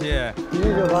娜娜姐，迪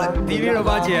丽热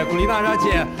巴姐，古力娜扎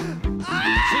姐。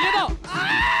时间到。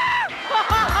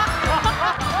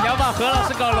你要把何老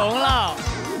师搞聋了。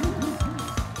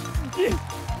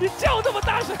你叫这么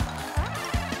大声。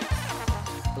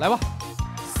来吧。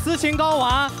斯琴高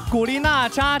娃、古力娜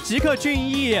扎、吉克隽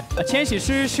逸、千玺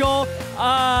师兄，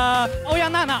欧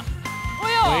阳娜娜。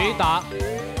回答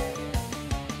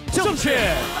正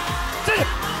确。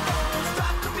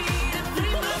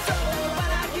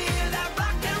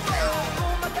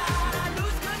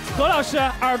何老师，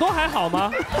耳朵还好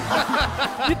吗？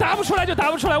你答不出来就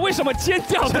答不出来，为什么尖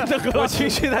叫呢？这何老师，我情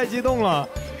绪太激动了，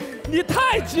你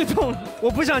太激动了，我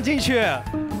不想进去。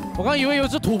我刚以为有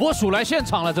只土拨鼠来现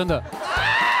场了，真的。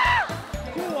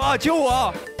救我！救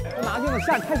我！拿镜子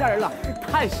太吓人了，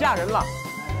太吓人了。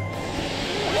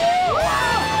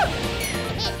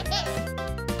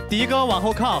迪哥往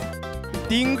后靠，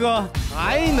丁哥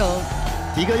还能，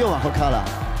迪哥又往后靠了。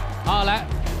好，来，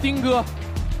丁哥。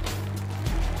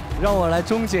让我来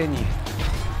终结你。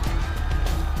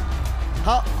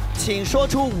好，请说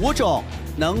出5种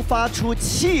能发出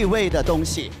气味的东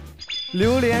西。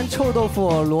榴莲、臭豆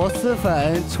腐、螺蛳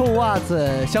粉、臭袜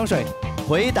子、香水。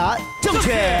回答正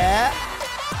确。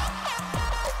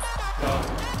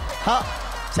好，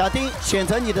小丁选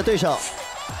择你的对手。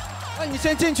那你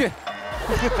先进去。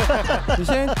你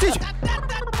先进去。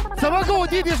怎么跟我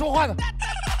弟弟说话呢？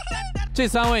这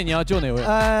3位你要救哪位？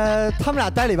他们俩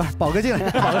待里边，宝哥进来，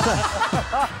宝哥帅。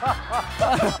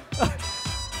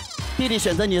弟弟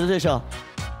选择你的对手，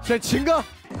选秦哥，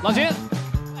老秦，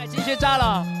哎，进去炸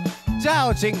了，加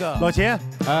油，秦哥。老秦，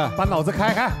把脑子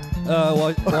开开。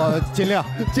我尽量。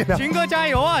秦哥加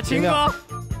油啊，秦哥。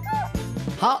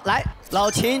好，来，老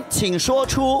秦，请说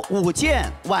出5件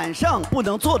晚上不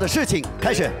能做的事情。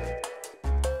开始。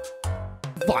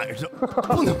晚上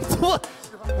不能做，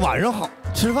晚上好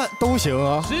吃饭都行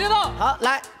啊。时间到，好，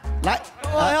来，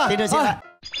林正进来。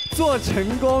做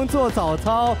晨功，做早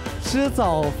操，吃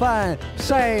早饭，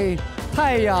晒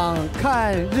太阳，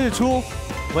看日出。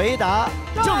回答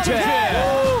正确。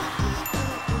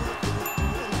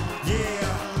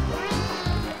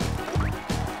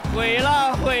毁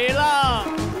了，毁了！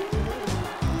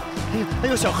哎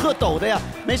呦，小贺抖的呀，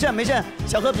没事没事，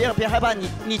小贺别害怕，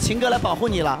你秦哥来保护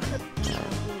你了。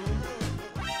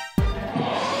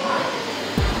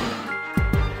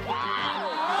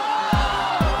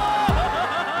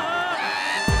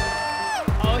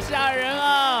好吓人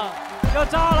啊！要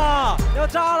炸了，要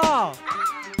炸了！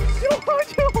救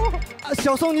我！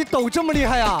小宋，你抖这么厉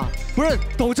害呀？不是，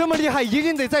抖这么厉害，一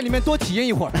定得在里面多体验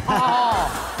一会儿。好，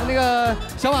那个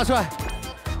小马帅，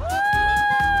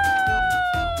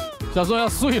小宋要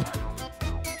碎了。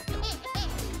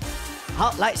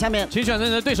好，来下面，请选择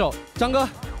你的对手，张哥。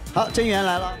好，真源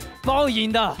来了，包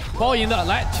赢的，包赢的，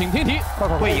来，请听题。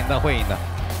会赢的，会赢的。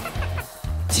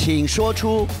请说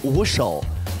出5首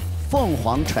凤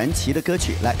凰传奇的歌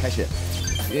曲，来开始。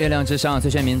月亮之上最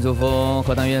炫民族风，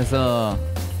荷塘月色，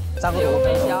山河图，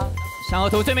山河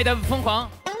图最美的疯狂。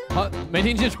好，没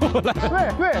听清楚，来。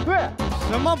对，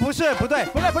什么不是？不对，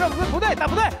打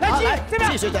不对，来这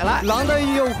边继续再来。狼的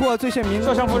诱惑最炫民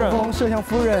族风，麝香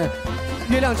夫人，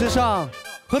月亮之上，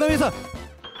荷塘月色。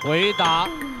回答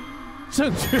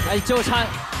正确。哎，纠缠。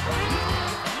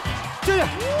这个。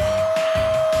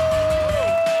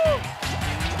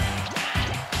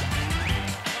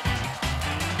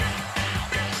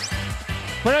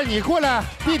不是你过来，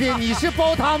弟弟，你是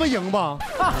包他们赢吧？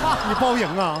你包赢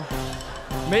啊？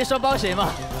没说包谁嘛。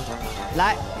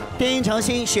来，电音诚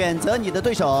心选择你的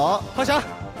对手。好想。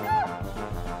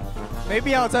没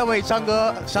必要再为张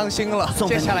哥伤心了。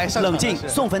接下来冷静，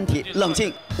送分题，冷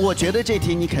静。我觉得这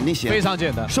题你肯定行。非常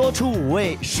简单。说出5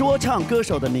位说唱歌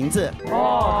手的名字。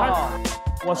哦，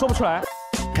我说不出来。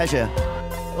开始。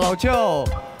老舅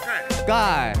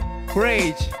 ，Guy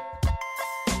Bridge。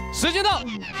时间到。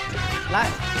来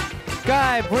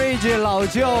 ，Guy Bridge 老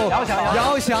舅，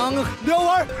姚翔，刘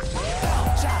文。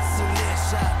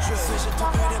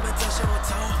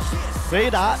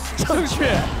回答正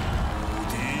确。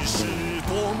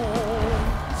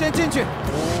先进去，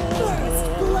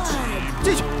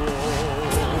进去，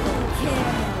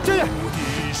进去，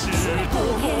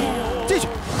进去。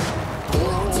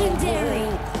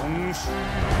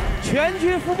全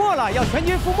军覆没了，要全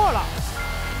军覆没了。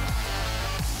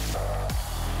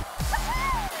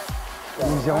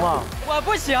你行吗？我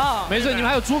不行。没事，你们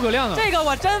还有诸葛亮呢。这个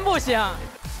我真不行。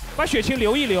把雪晴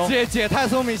留一留。姐太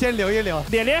聪明，先留一留。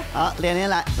脸脸。好，脸脸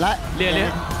来，脸脸。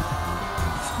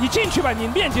你进去吧，你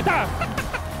面积大。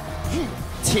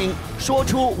请说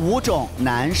出5种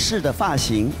男士的发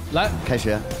型。来，开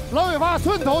始。狼尾巴、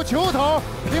寸头、球头、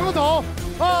平头，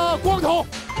光头。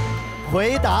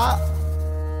回答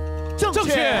正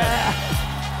确。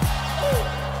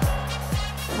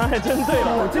他还真对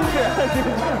了，正确。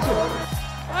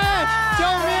哎，救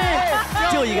命！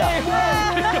就一个，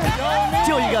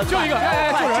就一个，就一个，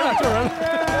哎，救人了，救人了！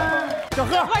小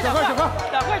贺，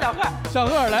小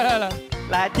贺，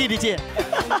来，弟弟进。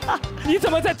你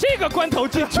怎么在这个关头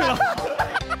进去了？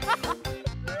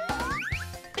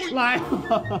来，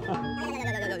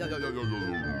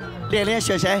脸脸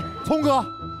选谁？聪哥，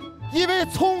因为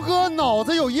聪哥脑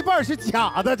子有一半是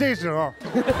假的，这时候。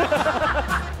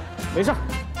没事，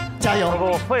加油！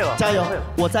我会了，加油！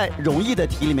我在容易的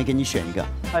题里面给你选一个。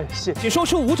哎，谢。请说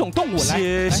出5种动物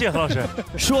来。谢何老师。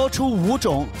说出5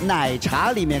种奶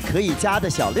茶里面可以加的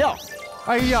小料。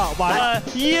哎呀，完了！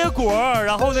椰果，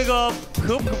然后那个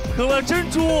和珍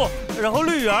珠，然后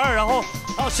绿圆，然后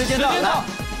好，时间到，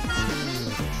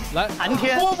来，寒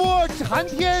天，波波、寒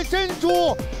天、珍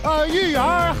珠，芋圆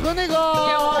和那个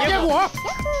椰果。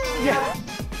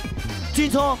军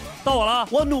聪，到我了，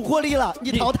我努过力了，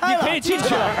你淘汰了，你可以进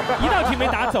去了，一道题没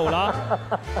答走了。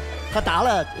他答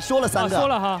了，说了3个，说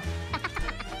了哈。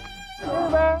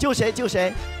救谁？救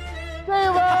谁？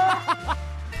这位，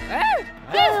哎，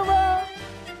这位。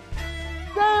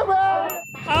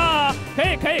啊，可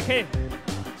以，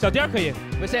小颠可以。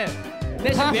不是，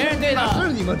那是别人对的。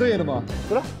是你们对的吗？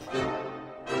不是，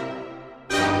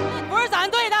不是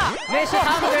咱对的，那是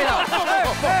他们对的。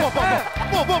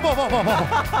不，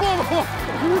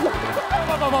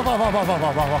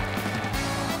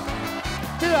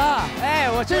志远，哎，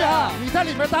我志远，你在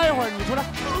里面待一会儿，你出来。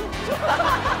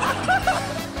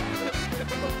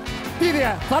弟弟，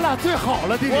咱俩最好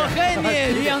了，弟弟。我恨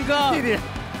你，于洋哥。弟弟。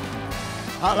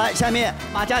好，来，下面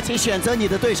马佳琪选择你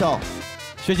的对手，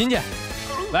雪晴姐，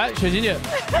来，雪晴姐，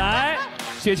来，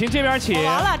雪晴这边请。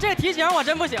完了，这个题型我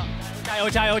真不行。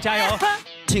加油！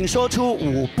请说出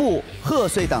5部贺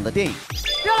岁档的电影。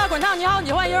热辣滚烫，你好，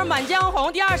你坏，有满江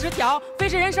红，第20条，飞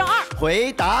驰人生2。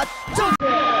回答正确。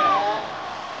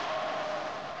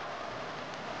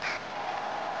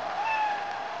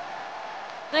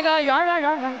那个圆。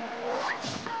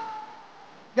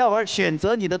耀文选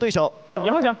择你的对手。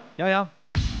杨洋。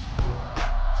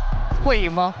会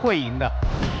赢吗？会赢的。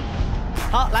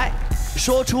好，来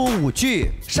说出5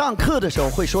句上课的时候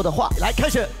会说的话。来，开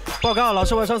始。报告，老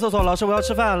师，我要上厕所。老师，我要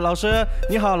吃饭。老师，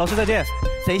你好。老师，再见。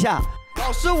等一下。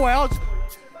老师，我要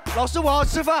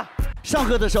吃饭。上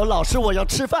课的时候，老师，我要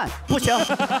吃饭，不行。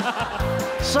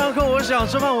上课我想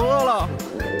吃饭，我饿了。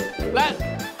来。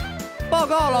报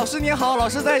告，老师你好。老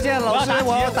师再见。老师，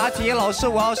我要答题。老师，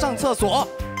我要上厕所。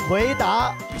回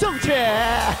答正确。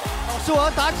老师，我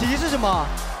要答题是什么？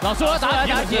老师，我要答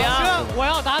题啊！我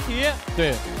要答题。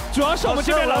对，主要是我们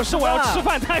这边老师我要吃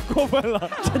饭太过分了，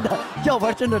真的，要不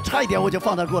然真的差一点我就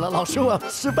放他过了。老师我要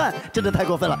吃饭，真的太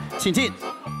过分了，请进。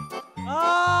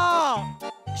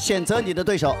选择你的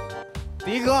对手，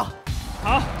迪哥。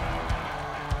好，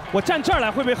我站这儿来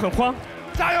会不会很慌？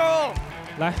加油！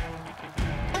来，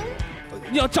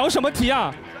你要找什么题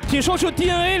啊？请说出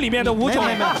DNA 里面的5种。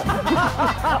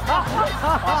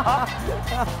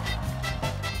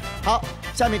好，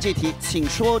下面这题，请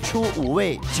说出5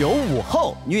位95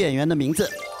后女演员的名字。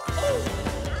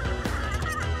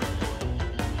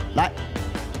来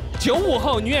，95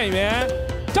后女演员，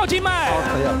赵今麦。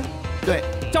可以了。对，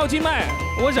赵今麦，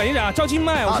我忍一忍啊，赵今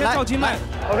麦，我先赵今麦。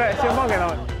OK，先放给他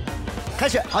们。开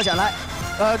始，好，想来。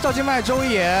赵今麦、周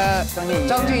也、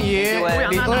张静怡、欧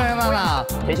阳娜娜、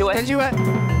田曦薇。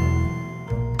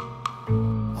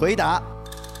回答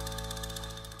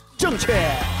正确。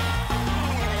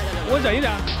我忍一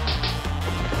忍。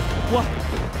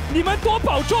你们多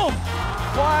保重。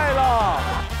坏了。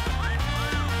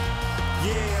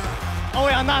欧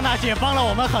阳娜娜姐帮了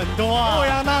我们很多啊！欧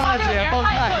阳娜娜姐帮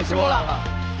太多了。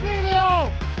6，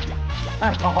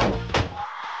哎，好。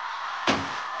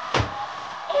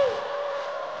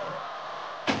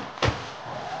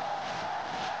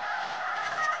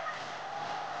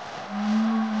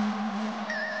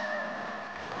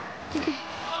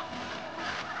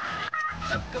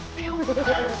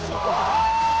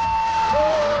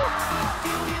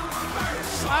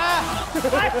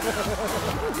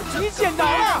你捡着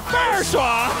了，倍儿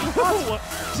爽！我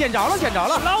捡着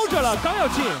了，捞着了，刚要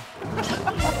进。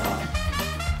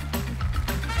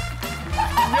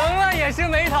赢了也是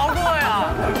没逃过呀！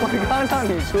我刚让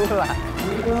你出来。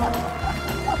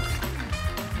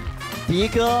迪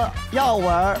哥、耀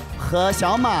文和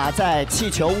小马在气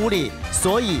球屋里，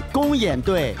所以公演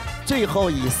队最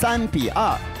后以3比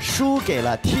2输给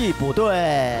了替补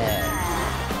队。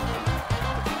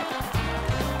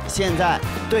现在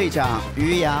队长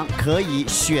于洋可以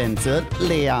选择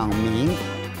2名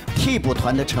替补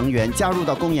团的成员加入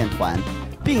到公演团，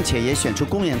并且也选出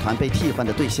公演团被替换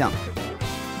的对象。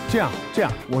这样，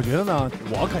我觉得呢，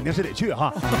我肯定是得去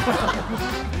哈。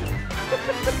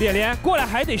连连过来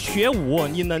还得学舞，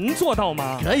你能做到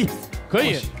吗？可以，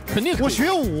肯定可以。我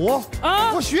学舞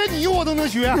啊，我学你我都能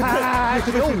学，还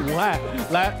学舞哎。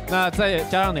来，那再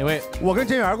加上哪位？我跟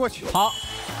真源过去。好。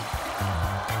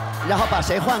然后把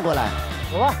谁换过来？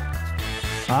我吧。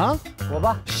啊？我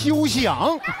吧。休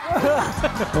想！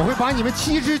我会把你们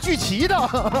7只聚齐的。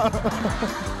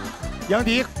杨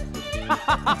迪。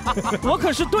我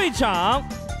可是队长。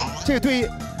这个队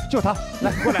就他，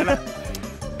来过来。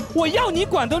我要你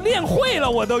管都练会了，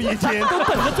我都已经都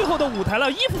等着最后的舞台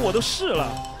了，衣服我都试了。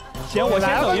行，我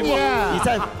先走一步。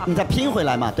你再拼回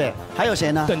来嘛？对，还有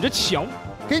谁呢？等着瞧。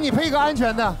给你配个安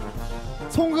全的，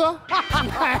聪哥。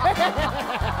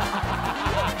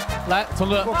来，聪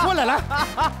哥，我过来来。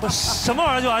我什么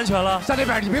玩意儿就安全了？站那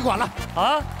边，你别管了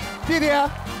啊！弟弟，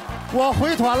我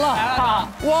回团了。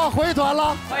我回团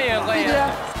了。欢迎。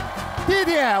弟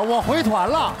弟，我回团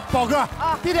了。宝哥，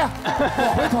弟弟，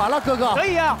我回团了。哥哥，可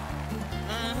以啊。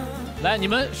来，你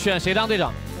们选谁当队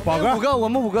长？宝哥，我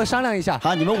们5个商量一下。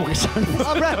好，你们5个商量。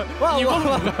啊，不是，你们5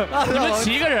个，你们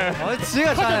7个人，我们7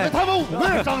个商量。他们5个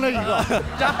人商量一个。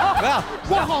不要，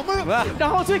我好闷。然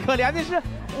后最可怜的是，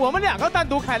我们2个单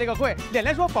独开了个会。连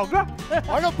连说宝哥，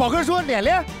完了宝哥说连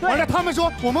连，完了他们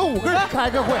说我们5个人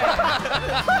开个会。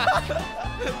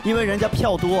因为人家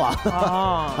票多啊。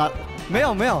啊，没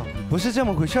有，不是这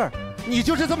么回事儿。你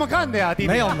就是这么干的呀，弟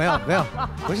弟？没有，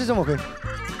不是这么回事。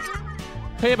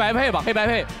黑白配吧，黑白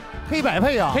配。黑白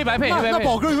配啊，黑白配，那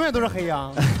宝哥永远都是黑呀。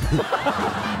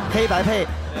黑白配，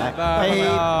黑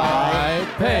白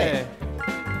配。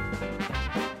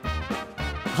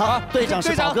好，队长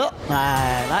是宝哥，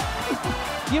来，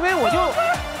因为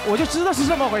我就知道是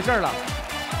这么回事了。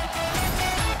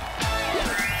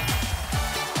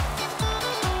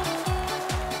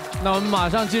那我们马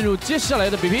上进入接下来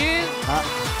的比拼。好，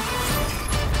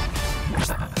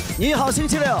你好星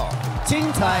期六，精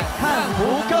彩看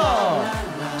不够。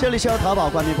这里是由淘宝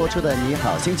冠名播出的《你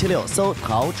好星期六》，搜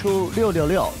淘出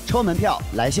666抽门票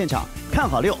来现场看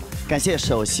好6。感谢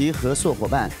首席合作伙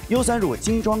伴优酸乳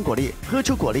精装果粒，喝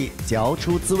出果粒，嚼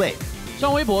出滋味。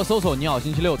上微博搜索“你好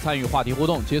星期六”，参与话题互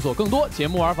动，解锁更多节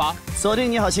目玩法。锁定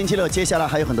“你好星期六”，接下来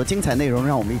还有很多精彩内容，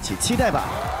让我们一起期待吧。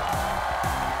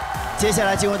接下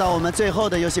来进入到我们最后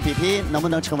的游戏比拼，能不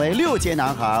能成为6届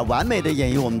男孩，完美的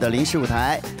演绎我们的临时舞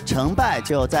台？成败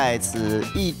就在此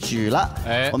一举了。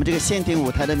我们这个限定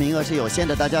舞台的名额是有限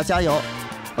的，大家加油。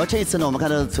而这一次呢，我们看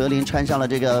到泽林穿上了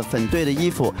这个粉队的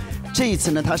衣服，这一次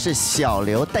呢他是小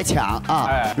刘代抢啊。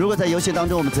如果在游戏当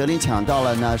中我们泽林抢到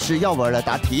了呢，是耀文来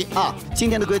答题啊。今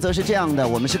天的规则是这样的，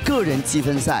我们是个人积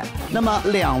分赛，那么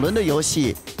2轮的游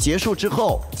戏结束之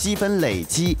后，积分累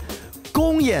积。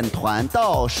公演团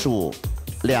倒数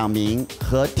2名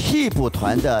和替补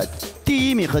团的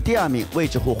第1名和第2名位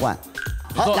置互换。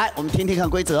好，来，我们听听看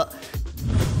规则。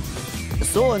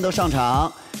所有人都上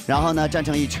场，然后呢站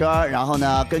成一圈，然后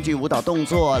呢根据舞蹈动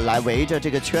作来围着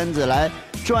这个圈子来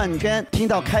转圈。听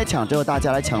到开抢之后，大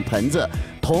家来抢盆子，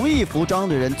同一服装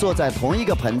的人坐在同一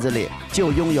个盆子里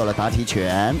就拥有了答题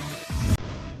权。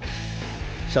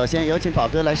首先有请宝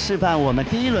哥来示范我们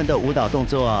第1轮的舞蹈动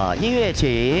作，音乐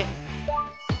起。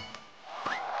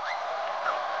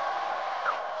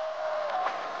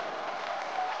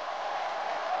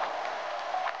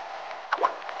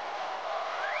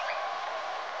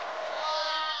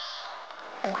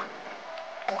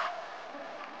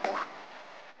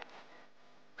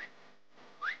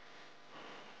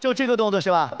就这个动作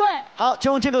是吧？对。好，就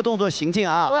用这个动作行进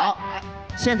啊。好，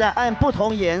现在按不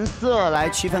同颜色来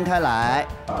区分开来。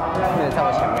你得在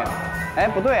我前面。哎，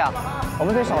不对啊，我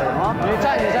们得少人吗？你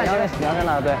站，你要在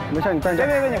哪？对，没事，你站这。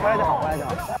别，你回来就好，回来就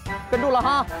好。跟住了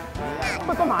哈。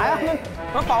不干嘛呀？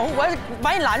我保护，我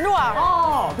把你拦住啊！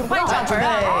哦，就把你抢分啊！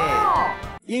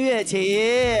音乐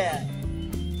起。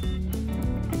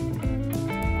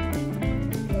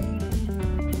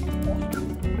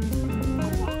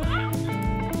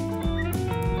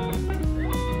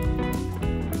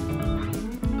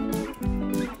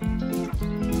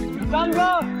刚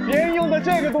刚别人用的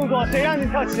这个动作，谁让你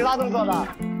跳其他动作的？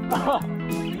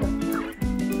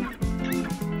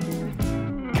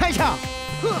开场。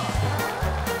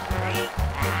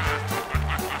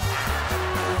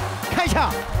开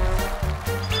场。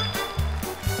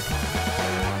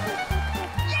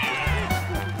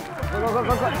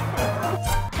快！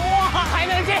哇，还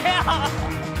能这样！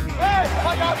哎，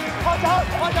好强！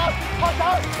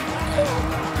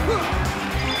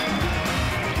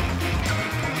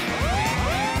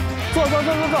坐，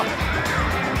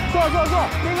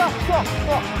斌哥，坐。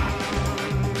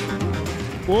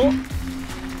5，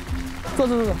坐。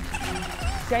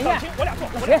简验，我俩坐，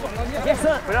别4，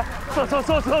不是，坐，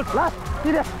来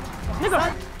，1点，你走。2、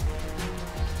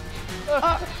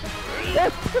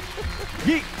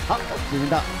1，好，时间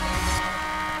到。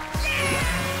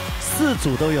4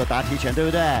组都有答题权，对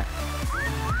不对？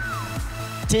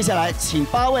接下来，请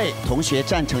8位同学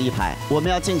站成一排，我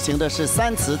们要进行的是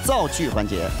3词造句环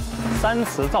节。3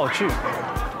词造句，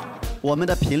我们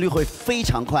的频率会非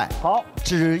常快。好，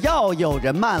只要有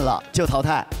人慢了就淘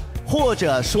汰，或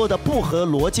者说的不合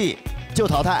逻辑就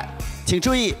淘汰。请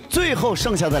注意，最后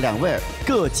剩下的2位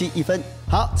各记1分。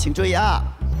好，请注意啊，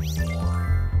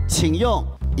请用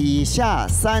以下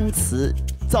3词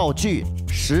造句：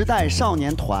时代少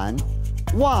年团、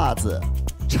袜子、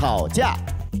吵架。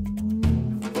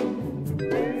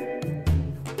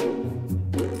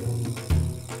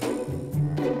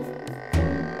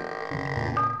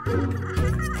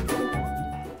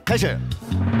开始。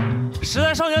时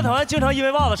代少年团经常因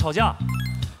为袜子吵架。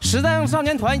时代少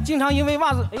年团经常因为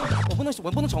袜子，哎，我不能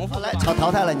重复。来，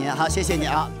淘汰了您，好，谢谢你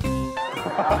啊。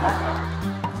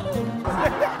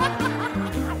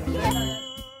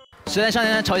时代少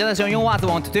年团吵架的时候用袜子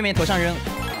往对面头上扔。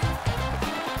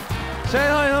时代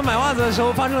少年团买袜子的时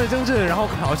候发生了争执，然后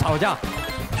吵架。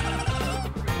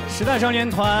时代少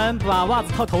年团把袜子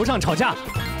套头上吵架。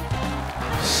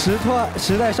时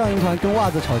代少年团跟袜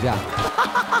子吵架。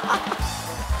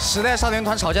时代少年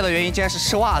团吵架的原因竟然是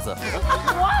吃袜子。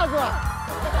袜子。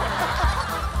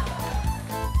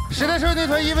时代少年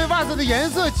团因为袜子的颜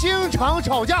色经常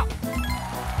吵架。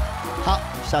好，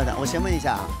稍等，我先问一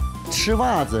下，吃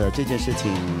袜子这件事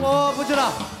情，我不知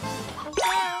道。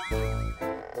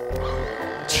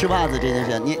吃袜子这件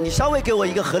事，你稍微给我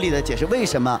一个合理的解释，为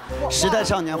什么时代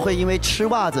少年会因为吃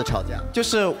袜子吵架？就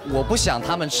是我不想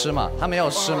他们吃嘛，他们要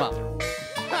吃嘛。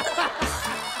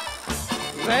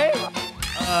喂，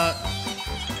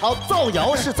好，造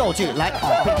谣是造句，来，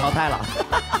被淘汰了。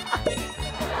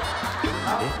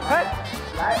哎，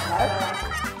来，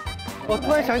我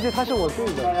突然想起他是我弟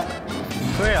的。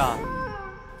对啊。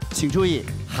请注意，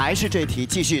还是这题，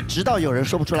继续，直到有人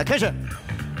说不出来。开始。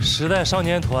时代少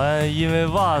年团因为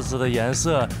袜子的颜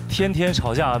色天天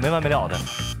吵架，没完没了的。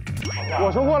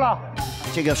我说过了。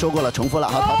这个说过了，重复了，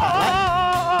好，淘汰。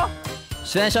来。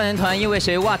时代少年团因为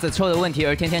谁袜子臭的问题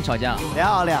而天天吵架。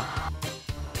漂亮。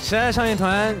时代少年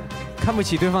团看不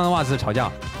起对方的袜子吵架。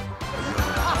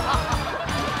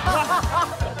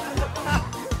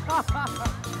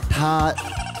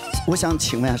我想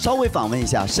请问，稍微访问一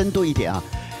下，深度一点啊，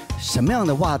什么样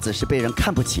的袜子是被人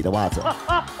看不起的袜子？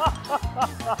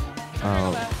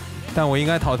但我应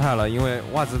该淘汰了，因为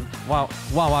袜子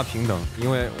袜平等，因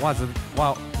为袜子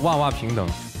袜平等。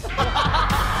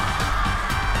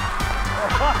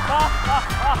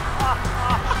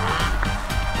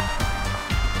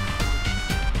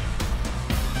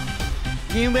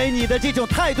因为你的这种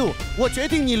态度，我决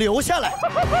定你留下来。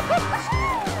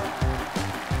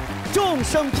众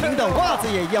生平等，袜子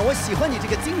也一样，我喜欢你这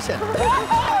个精神。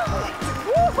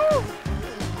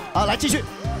好，来继续。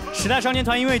时代少年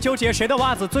团因为纠结谁的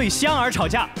袜子最香而吵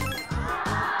架。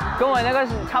跟我那个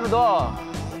差不多。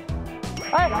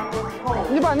哎，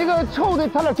你把那个臭的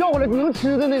他俩叫回来，能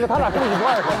吃的那个他俩放一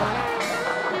块儿。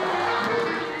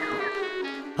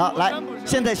好，来，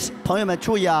现在朋友们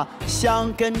注意啊，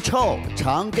香跟臭、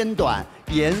长跟短、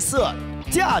颜色、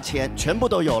价钱全部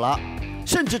都有了，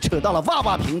甚至扯到了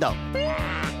袜平等。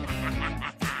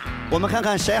我们看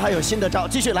看谁还有新的招，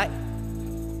继续来。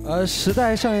时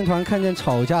代少年团看见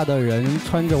吵架的人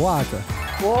穿着袜子。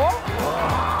哦，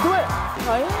对，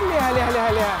哎，厉害厉害厉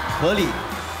害厉害，合理，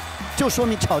就说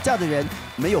明吵架的人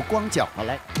没有光脚。好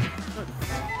来，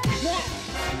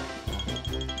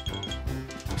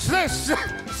实在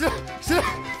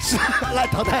来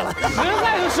淘汰了，实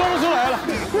在是说不出来了，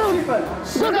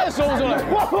实在说不出来。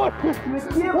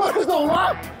我走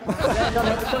了。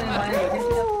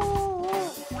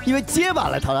因为结巴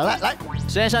来淘汰，来。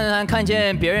时代少年团看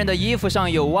见别人的衣服上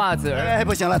有袜子，哎，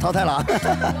不行了，淘汰了。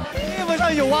衣服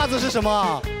上有袜子是什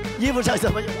么？衣服上什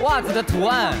么？袜子的图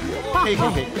案。可以。衣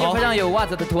服上有袜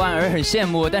子的图案而很羡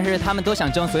慕，但是他们都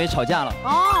想争，所以吵架了。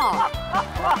哦。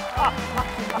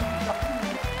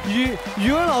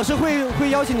语文老师会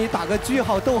邀请你打个句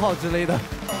号、逗号之类的。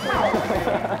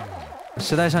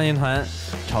时代少年团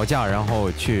吵架，然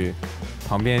后去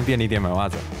旁边便利店买袜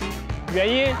子。原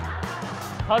因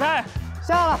淘汰。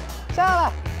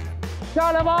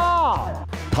下来吧。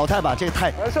淘汰吧，这个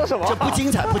太说什么？这不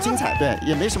精彩，对，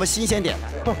也没什么新鲜点。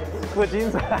不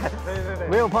精彩，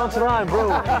没有 punch line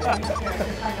bro。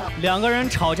两个人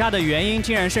吵架的原因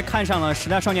竟然是看上了时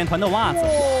代少年团的袜子。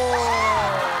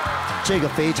这个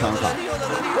非常好。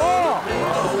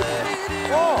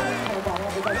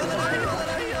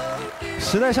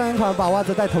时代少年团把袜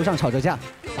子戴头上吵着架。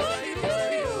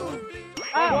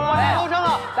哎，我戴头上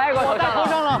了，我戴头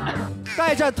上了。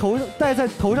戴在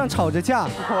头上吵着架。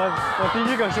我第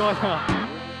一个说的。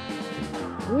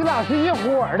你俩是一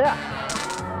伙的，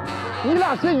你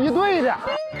俩是一队的。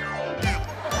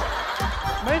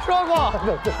没说过。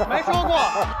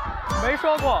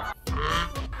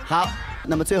好，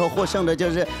那么最后获胜的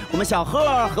就是我们小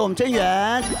贺和我们真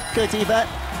源各记1分。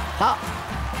好，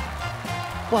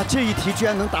哇，这一题居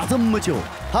然能打这么久。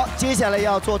好，接下来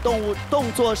要做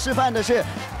动作示范的是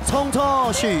聪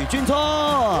聪许君聪。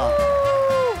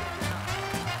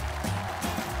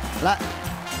来，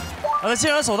那既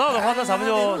然手到的话，那咱们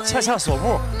就恰恰手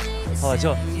部，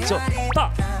就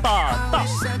大。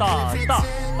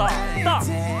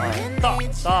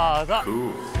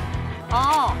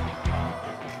哦，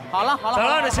好了，咱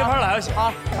按着节拍来就行。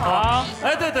好，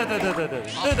哎，对，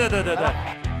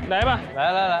来吧，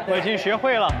来，我已经学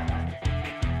会了。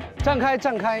站开，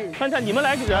看你们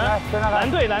来人，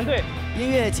蓝队，音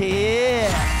乐起。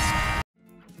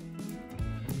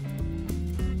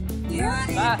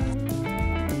来。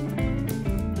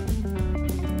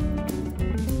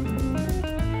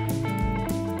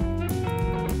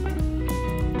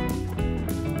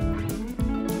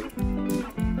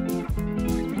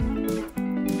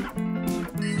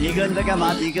迪哥，你在干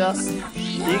嘛？迪哥，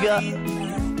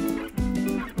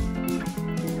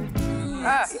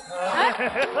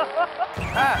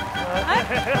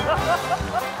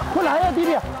快来呀，弟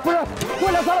弟，不是，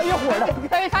过来，咱俩一伙的。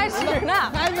没开始呢，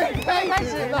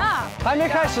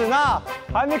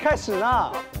还没开始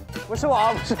呢。不是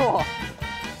我。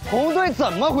红队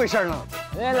怎么回事呢？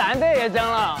人家蓝队也争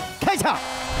了。开抢。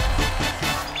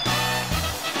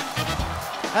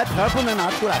哎，盆不能拿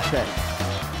出来，对。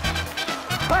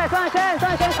快上线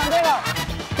抢这个。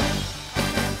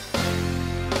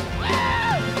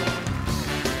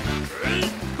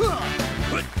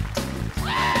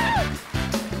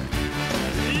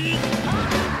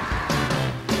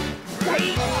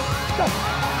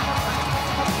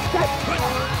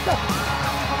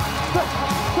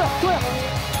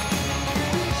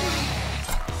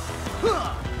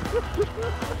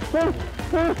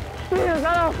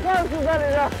咱俩换死在里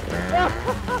边。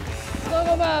哥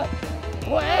哥们，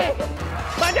喂！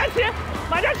马嘉祺，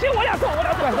我俩做。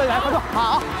对，来，快做。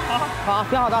好，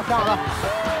挺好的。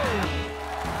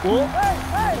5、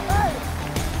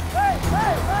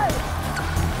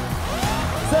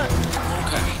4、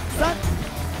3、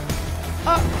2、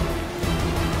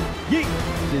1，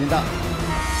时间到。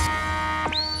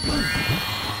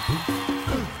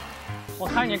我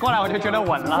看你过来，我就觉得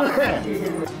稳了。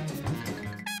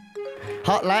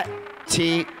好，来，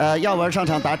请耀文上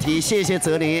场答题，谢谢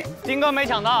泽林。金哥没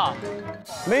抢到，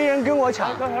没人跟我抢。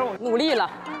努力了，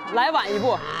来晚一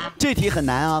步。这题很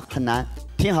难啊，很难。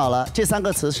听好了，这3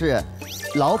个词是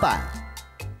老板、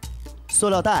塑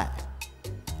料袋、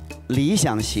理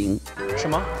想型。什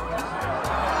么？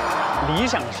理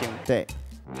想型？对。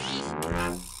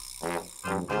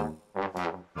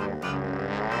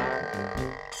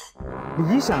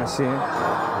理想型。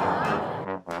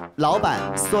老板、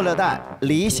塑料袋、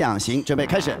理想型，准备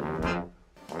开始。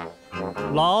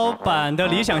老板的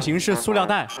理想型是塑料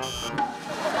袋。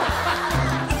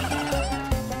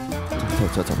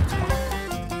走。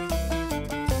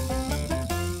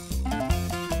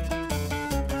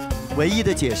唯一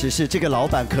的解释是，这个老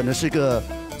板可能是个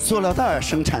塑料袋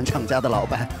生产厂家的老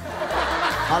板。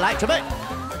好，来准备。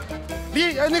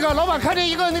那个老板看见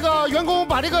一个那个员工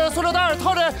把这个塑料袋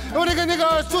套着那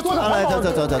个坐着。来，走。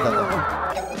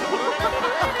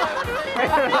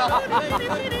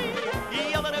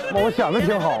我想的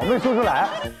挺好，没说出来。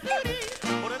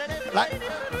来，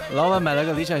老板买了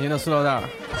个理想型的塑料袋。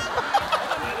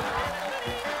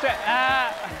对，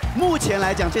目前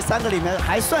来讲，这3个里面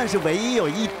还算是唯一有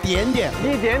一点点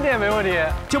没问题，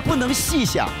就不能细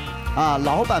想啊。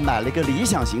老板买了一个理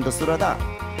想型的塑料袋，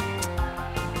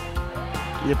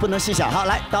也不能细想。好，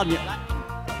来到你。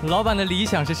老板的理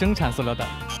想是生产塑料袋。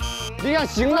理想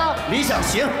型呢？理想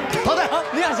型，好的，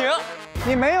理想型。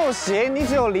你没有型，你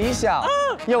只有理想，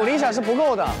有理想是不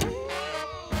够的。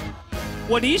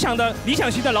我理想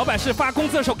型的老板是发工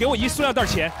资的时候给我1塑料袋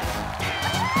钱。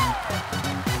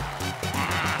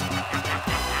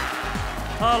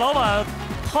老板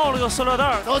套了个塑料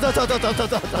袋。走。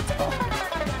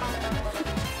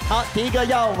好，第一个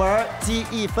要玩积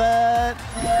1分。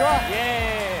哥，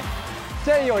耶！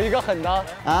这有一个狠的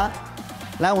啊。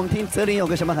来，我们听泽林有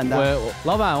个什么狠的？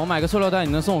老板，我买个塑料袋，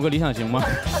你能送我个理想型吗？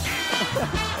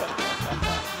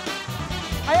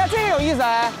哎呀，这个有意思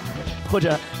哎。或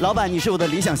者，老板，你是我的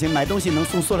理想型，买东西能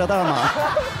送塑料袋吗？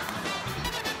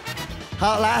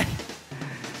好，来，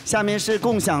下面是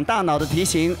共享大脑的题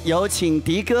型，有请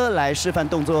迪哥来示范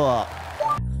动作。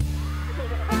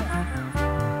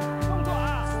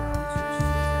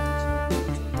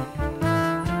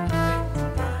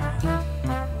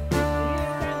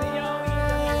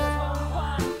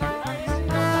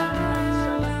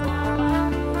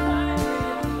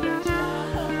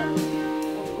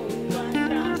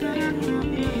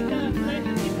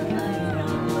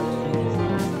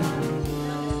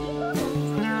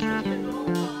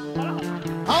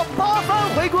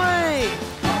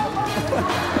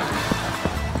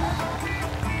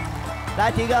来，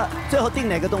迪哥，最后定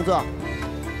哪个动作？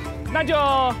那就，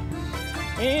我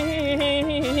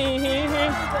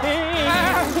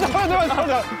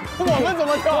们怎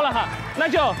么跳了哈？那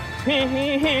就，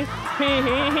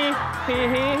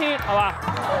好吧？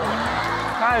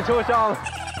太抽象了，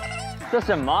这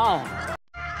什么？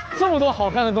这么多好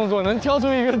看的动作，能挑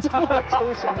出一个这么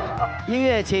抽象的？音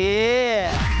乐起。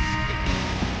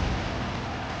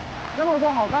那么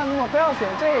多好看的动作，非要选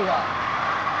这个。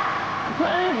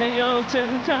没有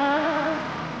挣扎，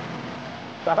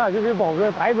咱俩就被宝哥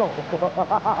抬走。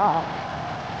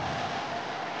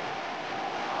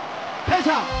开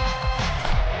场。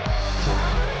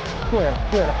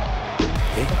对了。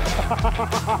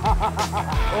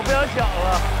我不要抢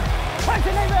了，快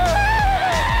去那个！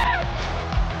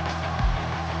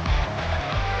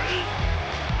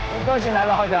我刚进来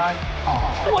了，好像。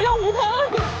我要5分！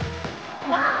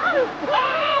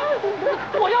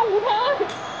我要5分！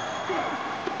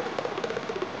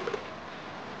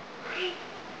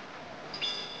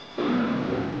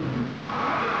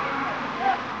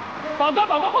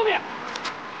宝哥后面，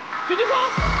举起手。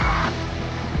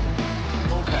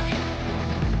OK。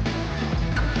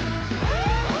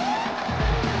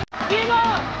第一个，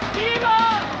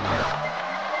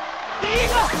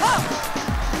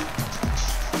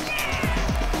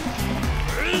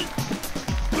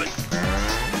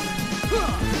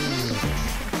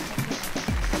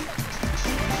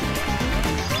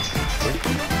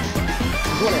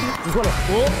你过来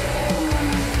，5、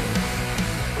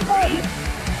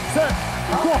4、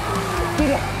过，弟弟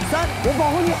，3，我保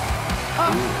护你。2，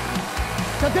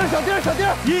小丁儿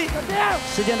，1，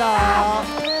时间到。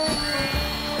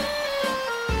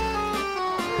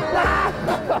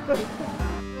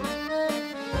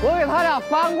我给他俩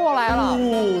翻过来了，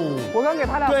我刚给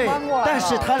他俩翻过来了，但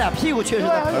是他俩屁股确实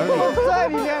在盆里，在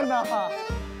里面的。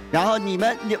然后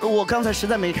我刚才实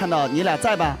在没看到，你俩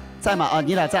在吧？在吗？啊，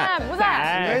你俩在？不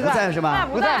在，不在是吧？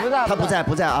不在，他不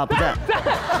在啊，不在。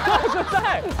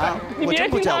在啊，你我真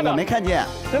不在，我没看见。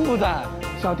真不在。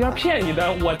小丁骗你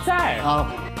的，我在。好，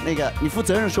那个你负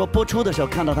责任说，播出的时候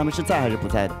看到他们是在还是不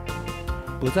在的？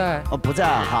不在。哦，不在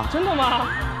啊，好。真的吗？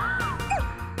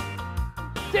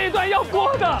这一段要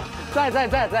过的。在。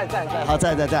好，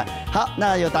在。好，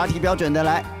那有答题标准的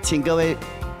来，请各位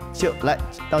就来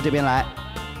到这边来，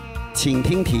请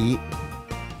听题。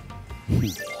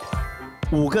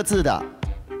5个字的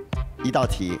一道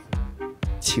题，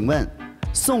请问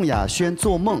宋亚轩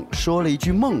做梦说了一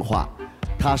句梦话，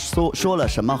他说了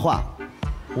什么话？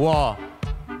我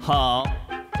好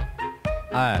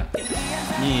爱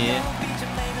你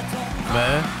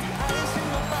们。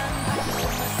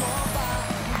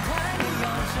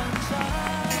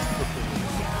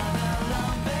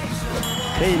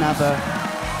可以拿分，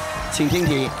请听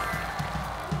题。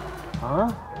啊，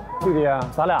弟弟，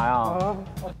咱俩呀？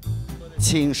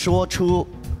请说出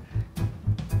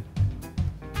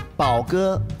宝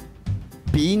哥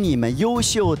比你们优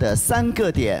秀的3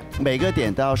个点，每个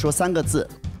点都要说3个字。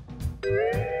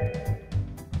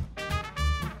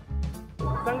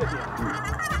3个点。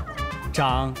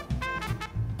长。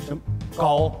什么？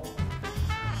高。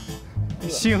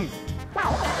兴。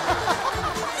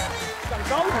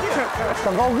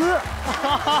长高个。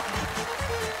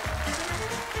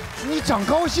你长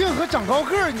高兴和长高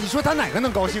个儿，你说他哪个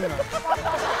能高兴啊？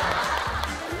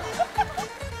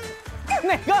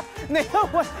哪个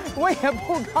我也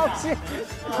不高兴，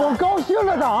我高兴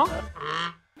了长。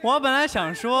我本来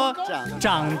想说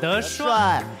长得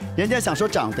帅，人家想说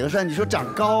长得帅，你说长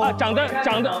高啊？长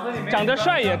得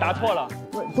帅也答错了。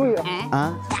对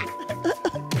啊。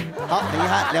好，很遗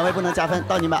憾，2位不能加分，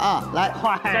到你们啊，来，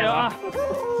加油啊！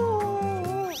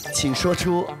请说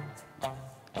出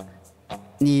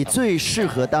你最适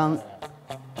合当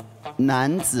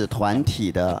男子团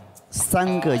体的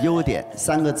3个优点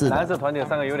，3个字的。男子团体的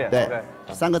3个优点。对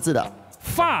，3个字的。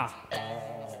发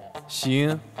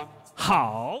型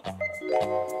好，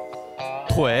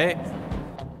腿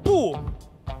不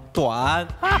短。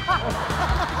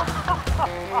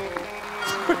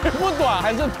不短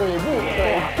还是腿部？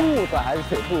腿不短还是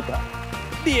腿不短？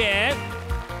脸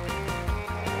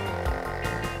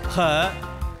很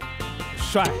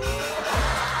帅。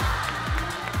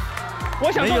我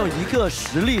想没有一个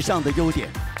实力上的优点，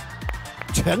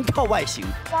全靠外形。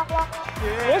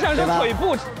我想说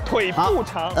腿部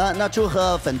长。那祝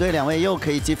贺粉队2位又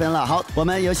可以积分了。好，我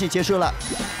们游戏结束了。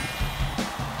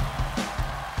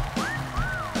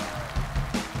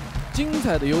精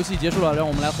彩的游戏结束了，让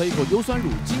我们来喝一口优酸乳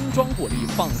精装果粒，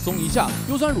放松一下。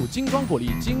优酸乳精装果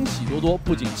粒惊喜多多，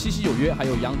不仅七夕有约，还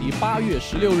有杨迪8月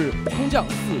16日空降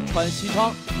四川西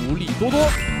昌，福利多多。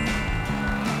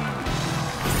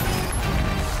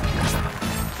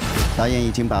导演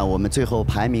已经把我们最后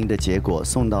排名的结果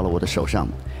送到了我的手上，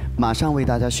马上为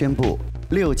大家宣布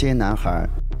6街男孩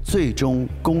最终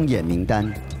公演名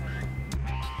单。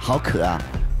好渴啊！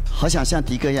好想像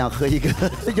迪哥一样喝一个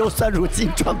优酸乳精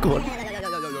装果粒。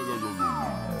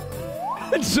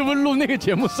是不是录那个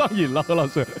节目上瘾了，何老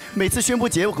师？每次宣布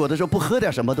结果的时候不喝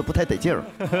点什么都不太得劲儿。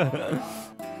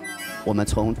我们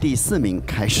从第4名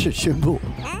开始宣布，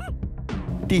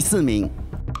第4名，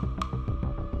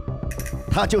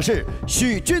他就是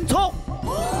许君聪。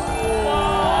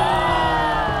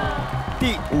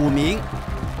第5名，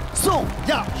宋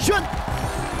亚轩。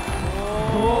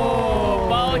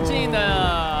包进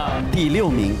的。第6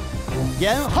名，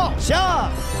严浩翔。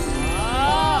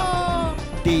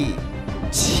第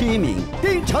7名，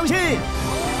丁程鑫。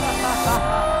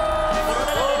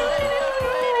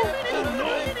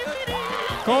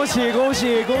恭喜恭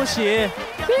喜恭喜！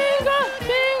丁哥。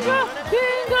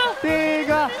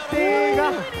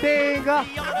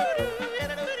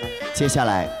接下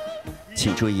来，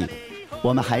请注意，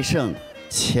我们还剩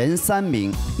前3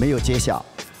名没有揭晓，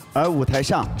而舞台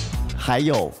上还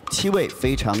有7位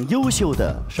非常优秀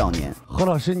的少年。何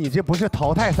老师，你这不是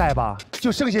淘汰赛吧？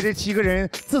就剩下这7个人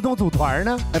自动组团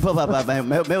呢？哎，不，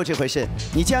没有这回事。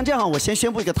你既然这样，我先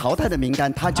宣布一个淘汰的名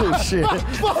单，他就是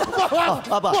不，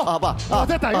我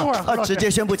再等一会儿直接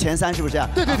宣布前3是不是？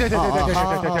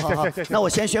对。那我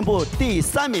先宣布第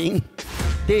3名，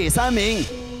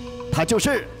他就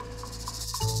是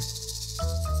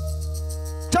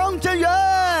张真源。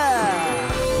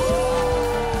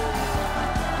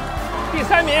第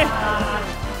3名。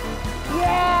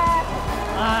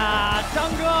张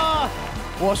哥，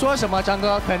我说什么？张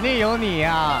哥肯定有你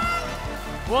呀！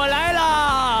我来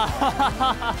啦！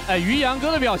哎，于洋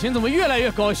哥的表情怎么越来越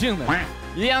高兴呢？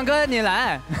于洋哥，你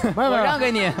来，我让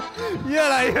给你。越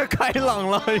来越开朗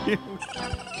了。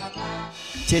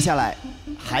接下来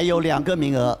还有2个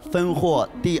名额，分获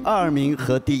第2名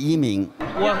和第1名。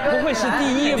我不会是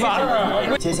第1吧？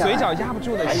接下来嘴角压不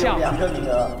住的笑。还有2个名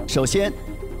额。首先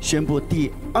宣布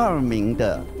第2名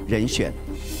的人选。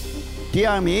第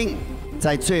2名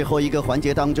在最后一个环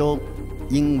节当中，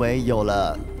因为有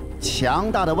了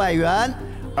强大的外援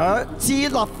而积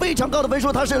了非常高的分数，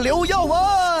他是刘耀文。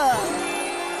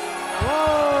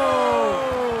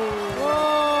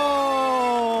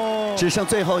只剩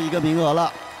最后一个名额了，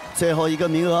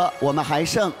我们还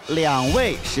剩2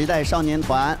位时代少年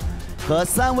团和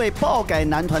3位爆改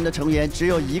男团的成员，只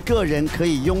有1个人可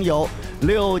以拥有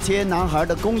6街男孩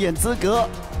的公演资格。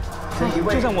这一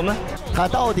位，就剩我们，他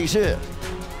到底是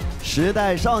时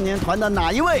代少年团的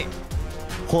哪一位，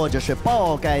或者是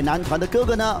爆改男团的哥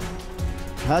哥呢？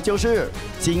他就是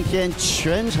今天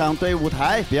全场对舞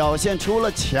台表现出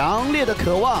了强烈的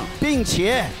渴望，并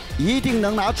且一定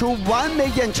能拿出完美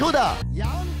演出的杨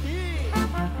迪。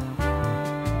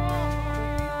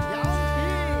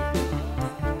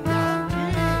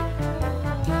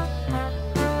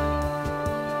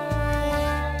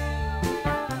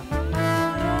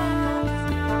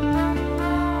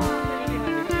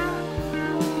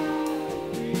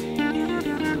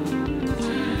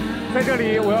在这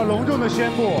里，我要隆重的宣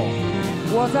布，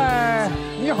我在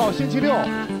《你好星期六》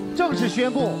正式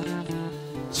宣布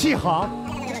弃行，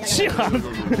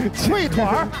退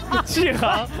团，弃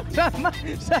行，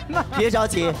什么？别着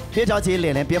急，别着急，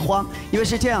脸脸别慌，因为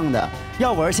是这样的，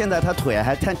耀文现在他腿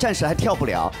暂时还跳不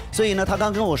了，所以呢，他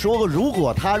刚跟我说过，如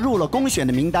果他入了公选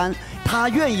的名单，他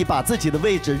愿意把自己的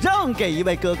位置让给一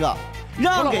位哥哥，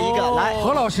让给一个来。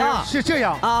何老师是这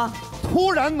样啊，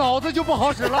突然脑子就不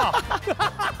好使了。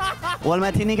我们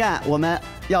来听听看，我们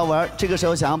耀文这个时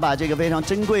候想把这个非常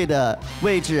珍贵的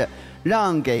位置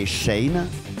让给谁呢？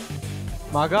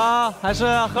马哥还是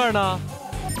赫尔呢？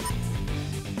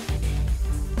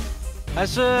还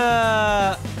是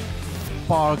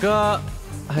宝儿哥？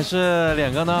还是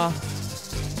脸哥呢？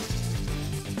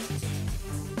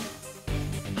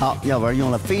好，耀文用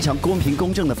了非常公平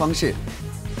公正的方式。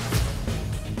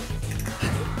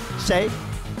谁？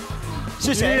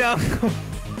是谁？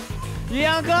于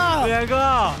洋哥，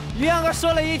于洋哥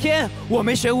说了一天，我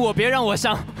没学舞，别让我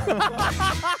上。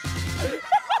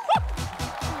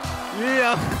于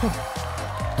洋，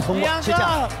通过是这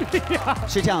样，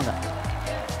是这样的，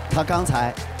他刚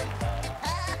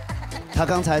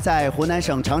才在湖南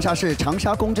省长沙市长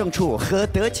沙公证处和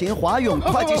德勤华永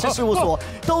会计师事务所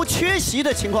都缺席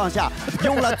的情况下，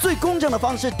用了最公正的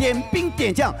方式点兵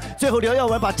点将，最后刘耀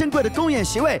文把珍贵的公演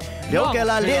席位留给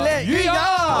了恋恋于洋。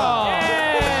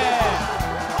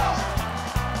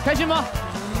开心吗？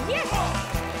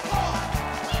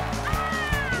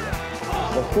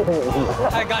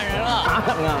太感人了！咋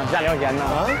整啊？加聊天呢？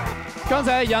刚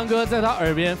才杨哥在他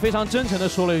耳边非常真诚地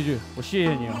说了一句：“我谢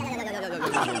谢你了。”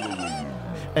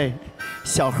哎，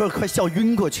小贺快笑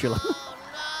晕过去了。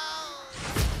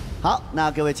好，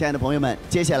那各位亲爱的朋友们，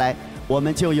接下来我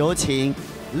们就有请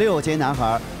6街男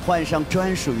孩换上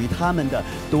专属于他们的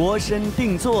度身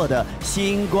定做的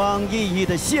星光熠熠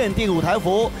的限定舞台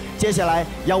服，接下来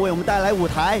要为我们带来舞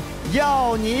台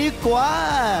要你管。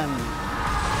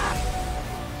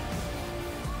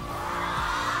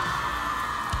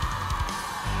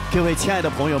各位亲爱的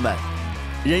朋友们，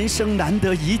人生难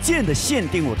得一见的限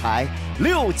定舞台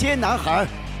，6街男孩，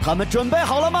他们准备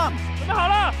好了吗？准备好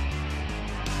了。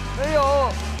没有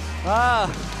啊。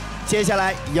接下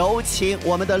来有请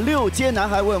我们的6街男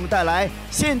孩为我们带来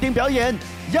限定表演，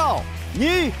要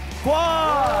你管。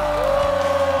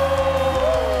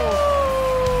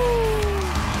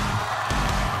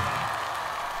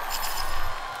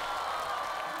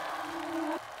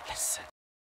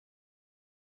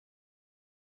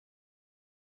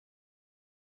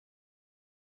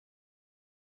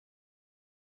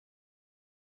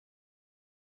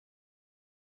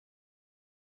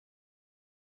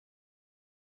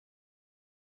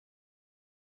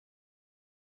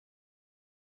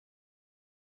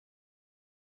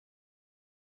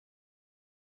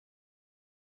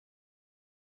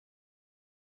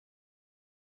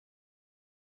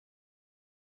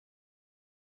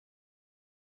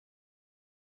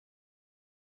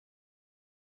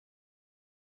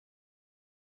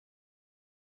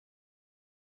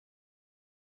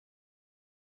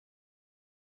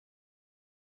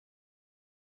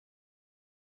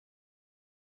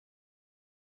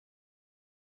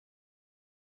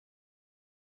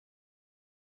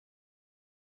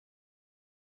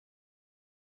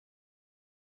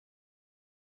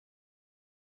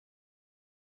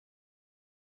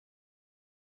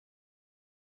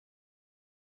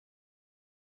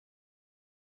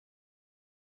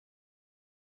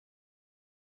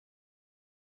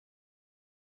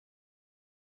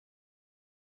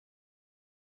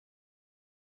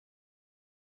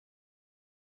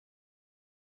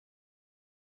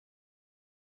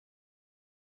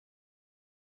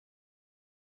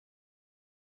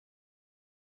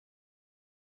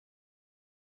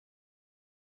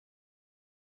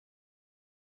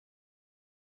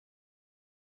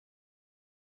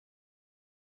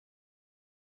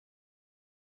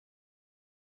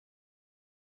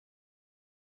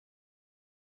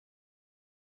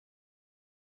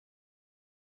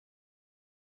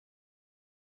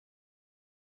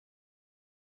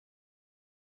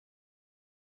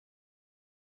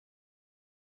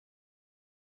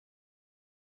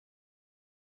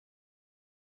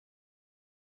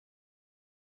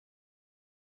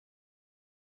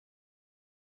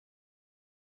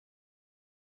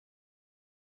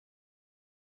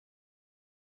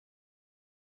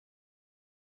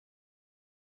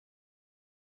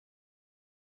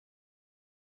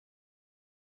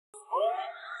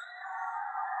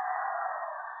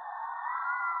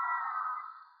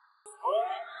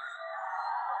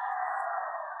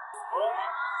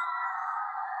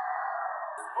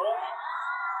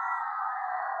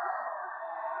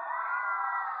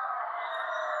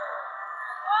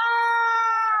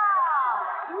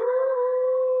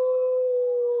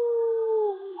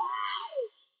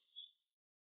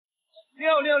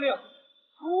6。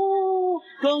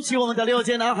恭喜我们的6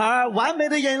届男孩完美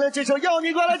的演绎了这首《要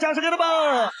你过来》，掌声给他们。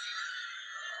好，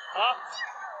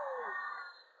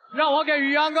让我给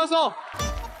于洋歌颂。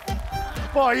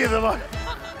不好意思吧，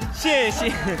谢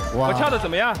谢。我跳的怎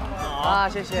么样？啊，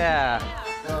谢谢。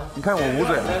你看我捂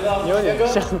嘴了，有点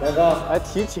像，还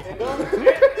提起。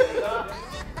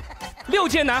 6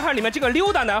届男孩里面这个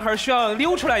溜达男孩需要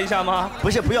溜出来一下吗？不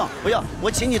是，不用，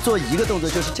我请你做一个动作，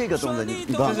就是这个动作，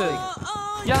你帮。就是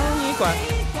要你管。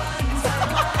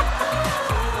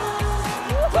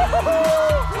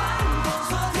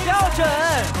标准。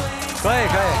可以。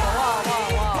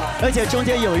而且中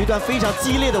间有一段非常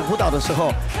激烈的舞蹈的时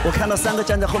候，我看到3个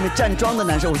站在后面站桩的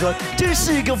男生，我说这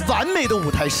是一个完美的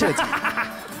舞台设计。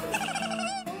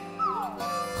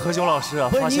何炅老师啊，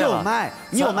不是发现了，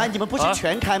你有麦，你们不是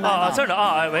全开麦吗？这儿的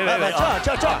啊，哎，喂，这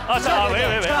啊，喂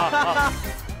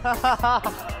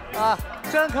啊，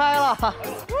真开了。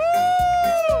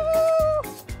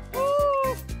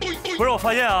不是，我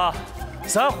发现啊，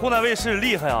咱湖南卫视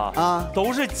厉害啊，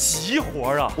都是急活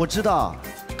啊。我知道，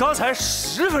刚才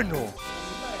10分钟。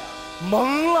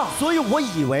 懵了，所以我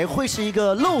以为会是一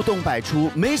个漏洞百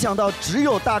出，没想到只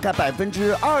有大概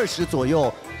20%左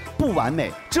右不完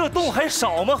美。这洞还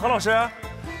少吗？何老师，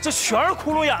这全是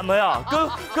窟窿眼子呀，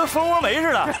跟蜂窝煤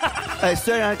似的。哎，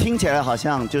虽然听起来好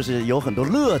像就是有很多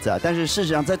乐子，但是事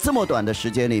实上在这么短的时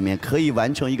间里面可以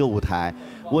完成一个舞台，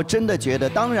我真的觉得，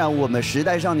当然我们时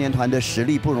代少年团的实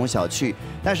力不容小觑，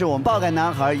但是我们爆肝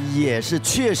男孩也是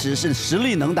确实是实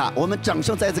力能打，我们掌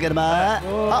声再次给他们。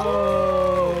好。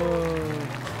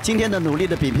 今天的努力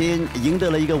的比拼，赢得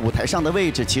了一个舞台上的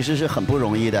位置，其实是很不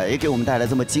容易的，也给我们带来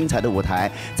这么精彩的舞台。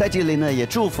在这里呢，也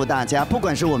祝福大家，不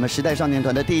管是我们时代少年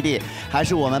团的弟弟，还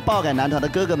是我们爆肝男团的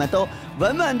哥哥们，都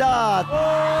稳稳的。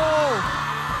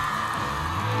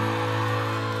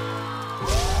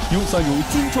优酸乳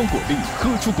精装果粒，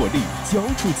喝出果粒，嚼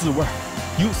出滋味。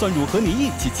优酸乳和你一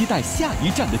起期待下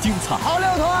一站的精彩。好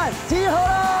6团集合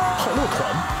了！好6团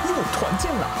又团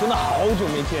建了，真的好久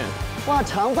没见。 哇，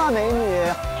长发美女，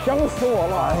想死我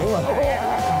了！哎呦我天！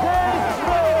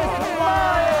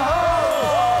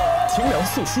清凉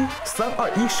速吸，3、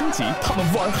2、1升级，他们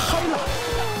玩嗨了！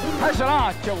开始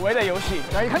了，久违的游戏，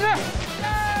来看这。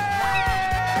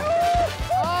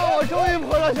啊，我终于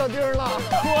碰到小丁了，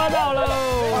拖到喽！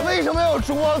为什么有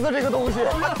桌子这个东西？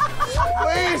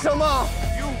为什么？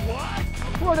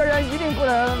错的人一定不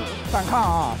能反抗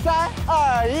啊！3、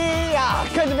2、1呀，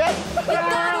看这边。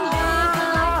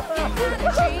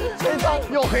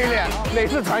 又黑脸，每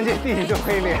次团建第一就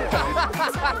黑脸。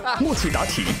默契答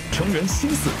题，成人心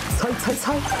思猜。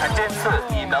檀健次，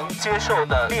你能接受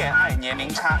的恋爱年龄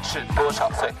差是多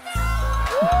少岁？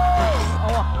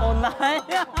哇，好难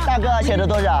呀！大哥写的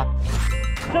多少？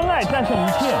真爱战胜一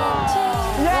切。哇，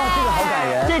这个好感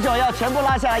人。这种要全部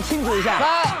拉下来庆祝一下。3、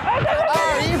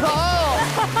2、1，走！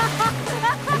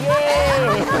耶！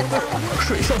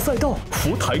水上赛道，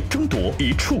浮台争夺，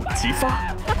一触即发。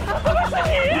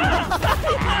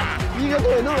一个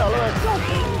腿都了了，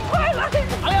快来！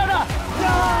还要的，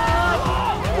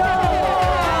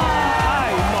太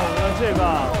猛了！这个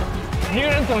一个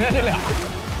人总下去俩，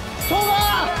出发，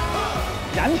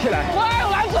燃起来！快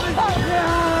来走！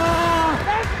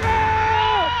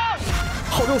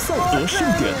好6赛额盛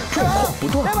典，状况不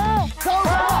断。走！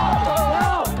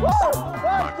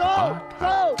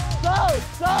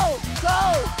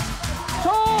冲！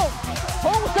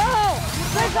红手，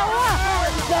别走了！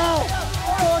走！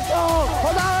好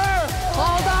大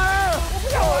儿！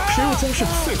谁又将是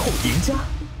最后赢家？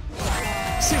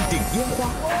限定烟花，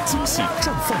惊喜绽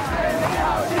放。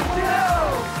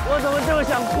我怎么这么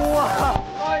想哭啊？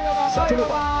下周6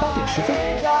晚8点10分。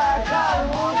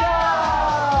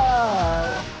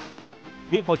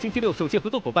你好星期六首席合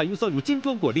作伙伴优酸乳精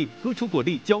装果粒，喝出果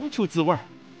粒，嚼出滋味。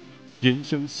人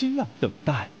生需要等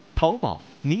待。淘宝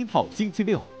你好星期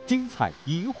六，精彩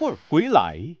一会儿回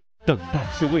来。等待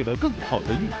是为了更好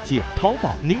的遇见。淘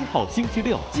宝你好星期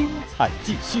六，精彩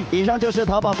继续。以上就是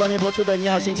淘宝冠名播出的《你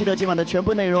好星期六》今晚的全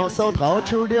部内容。搜淘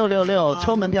出666，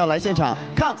抽门票来现场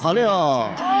看好6。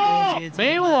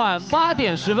每晚8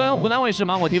点10分，湖南卫视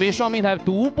芒果 TV 双平台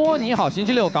独播《你好星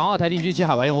期六》，港澳台地区及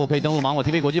海外用户可以登录芒果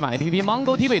TV 国际版 APP、芒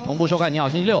果 TV 同步收看《你好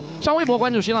星期六》。上微博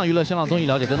关注新浪娱乐、新浪综艺，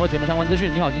了解更多节目相关资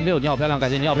讯。你好星期六，你好漂亮，感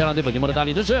谢你好漂亮对本节目的大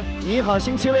力支持。你好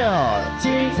星期六，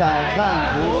精彩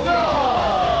看不够。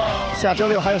下周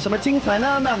6还有什么精彩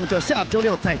呢？那么就下周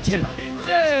6再见了。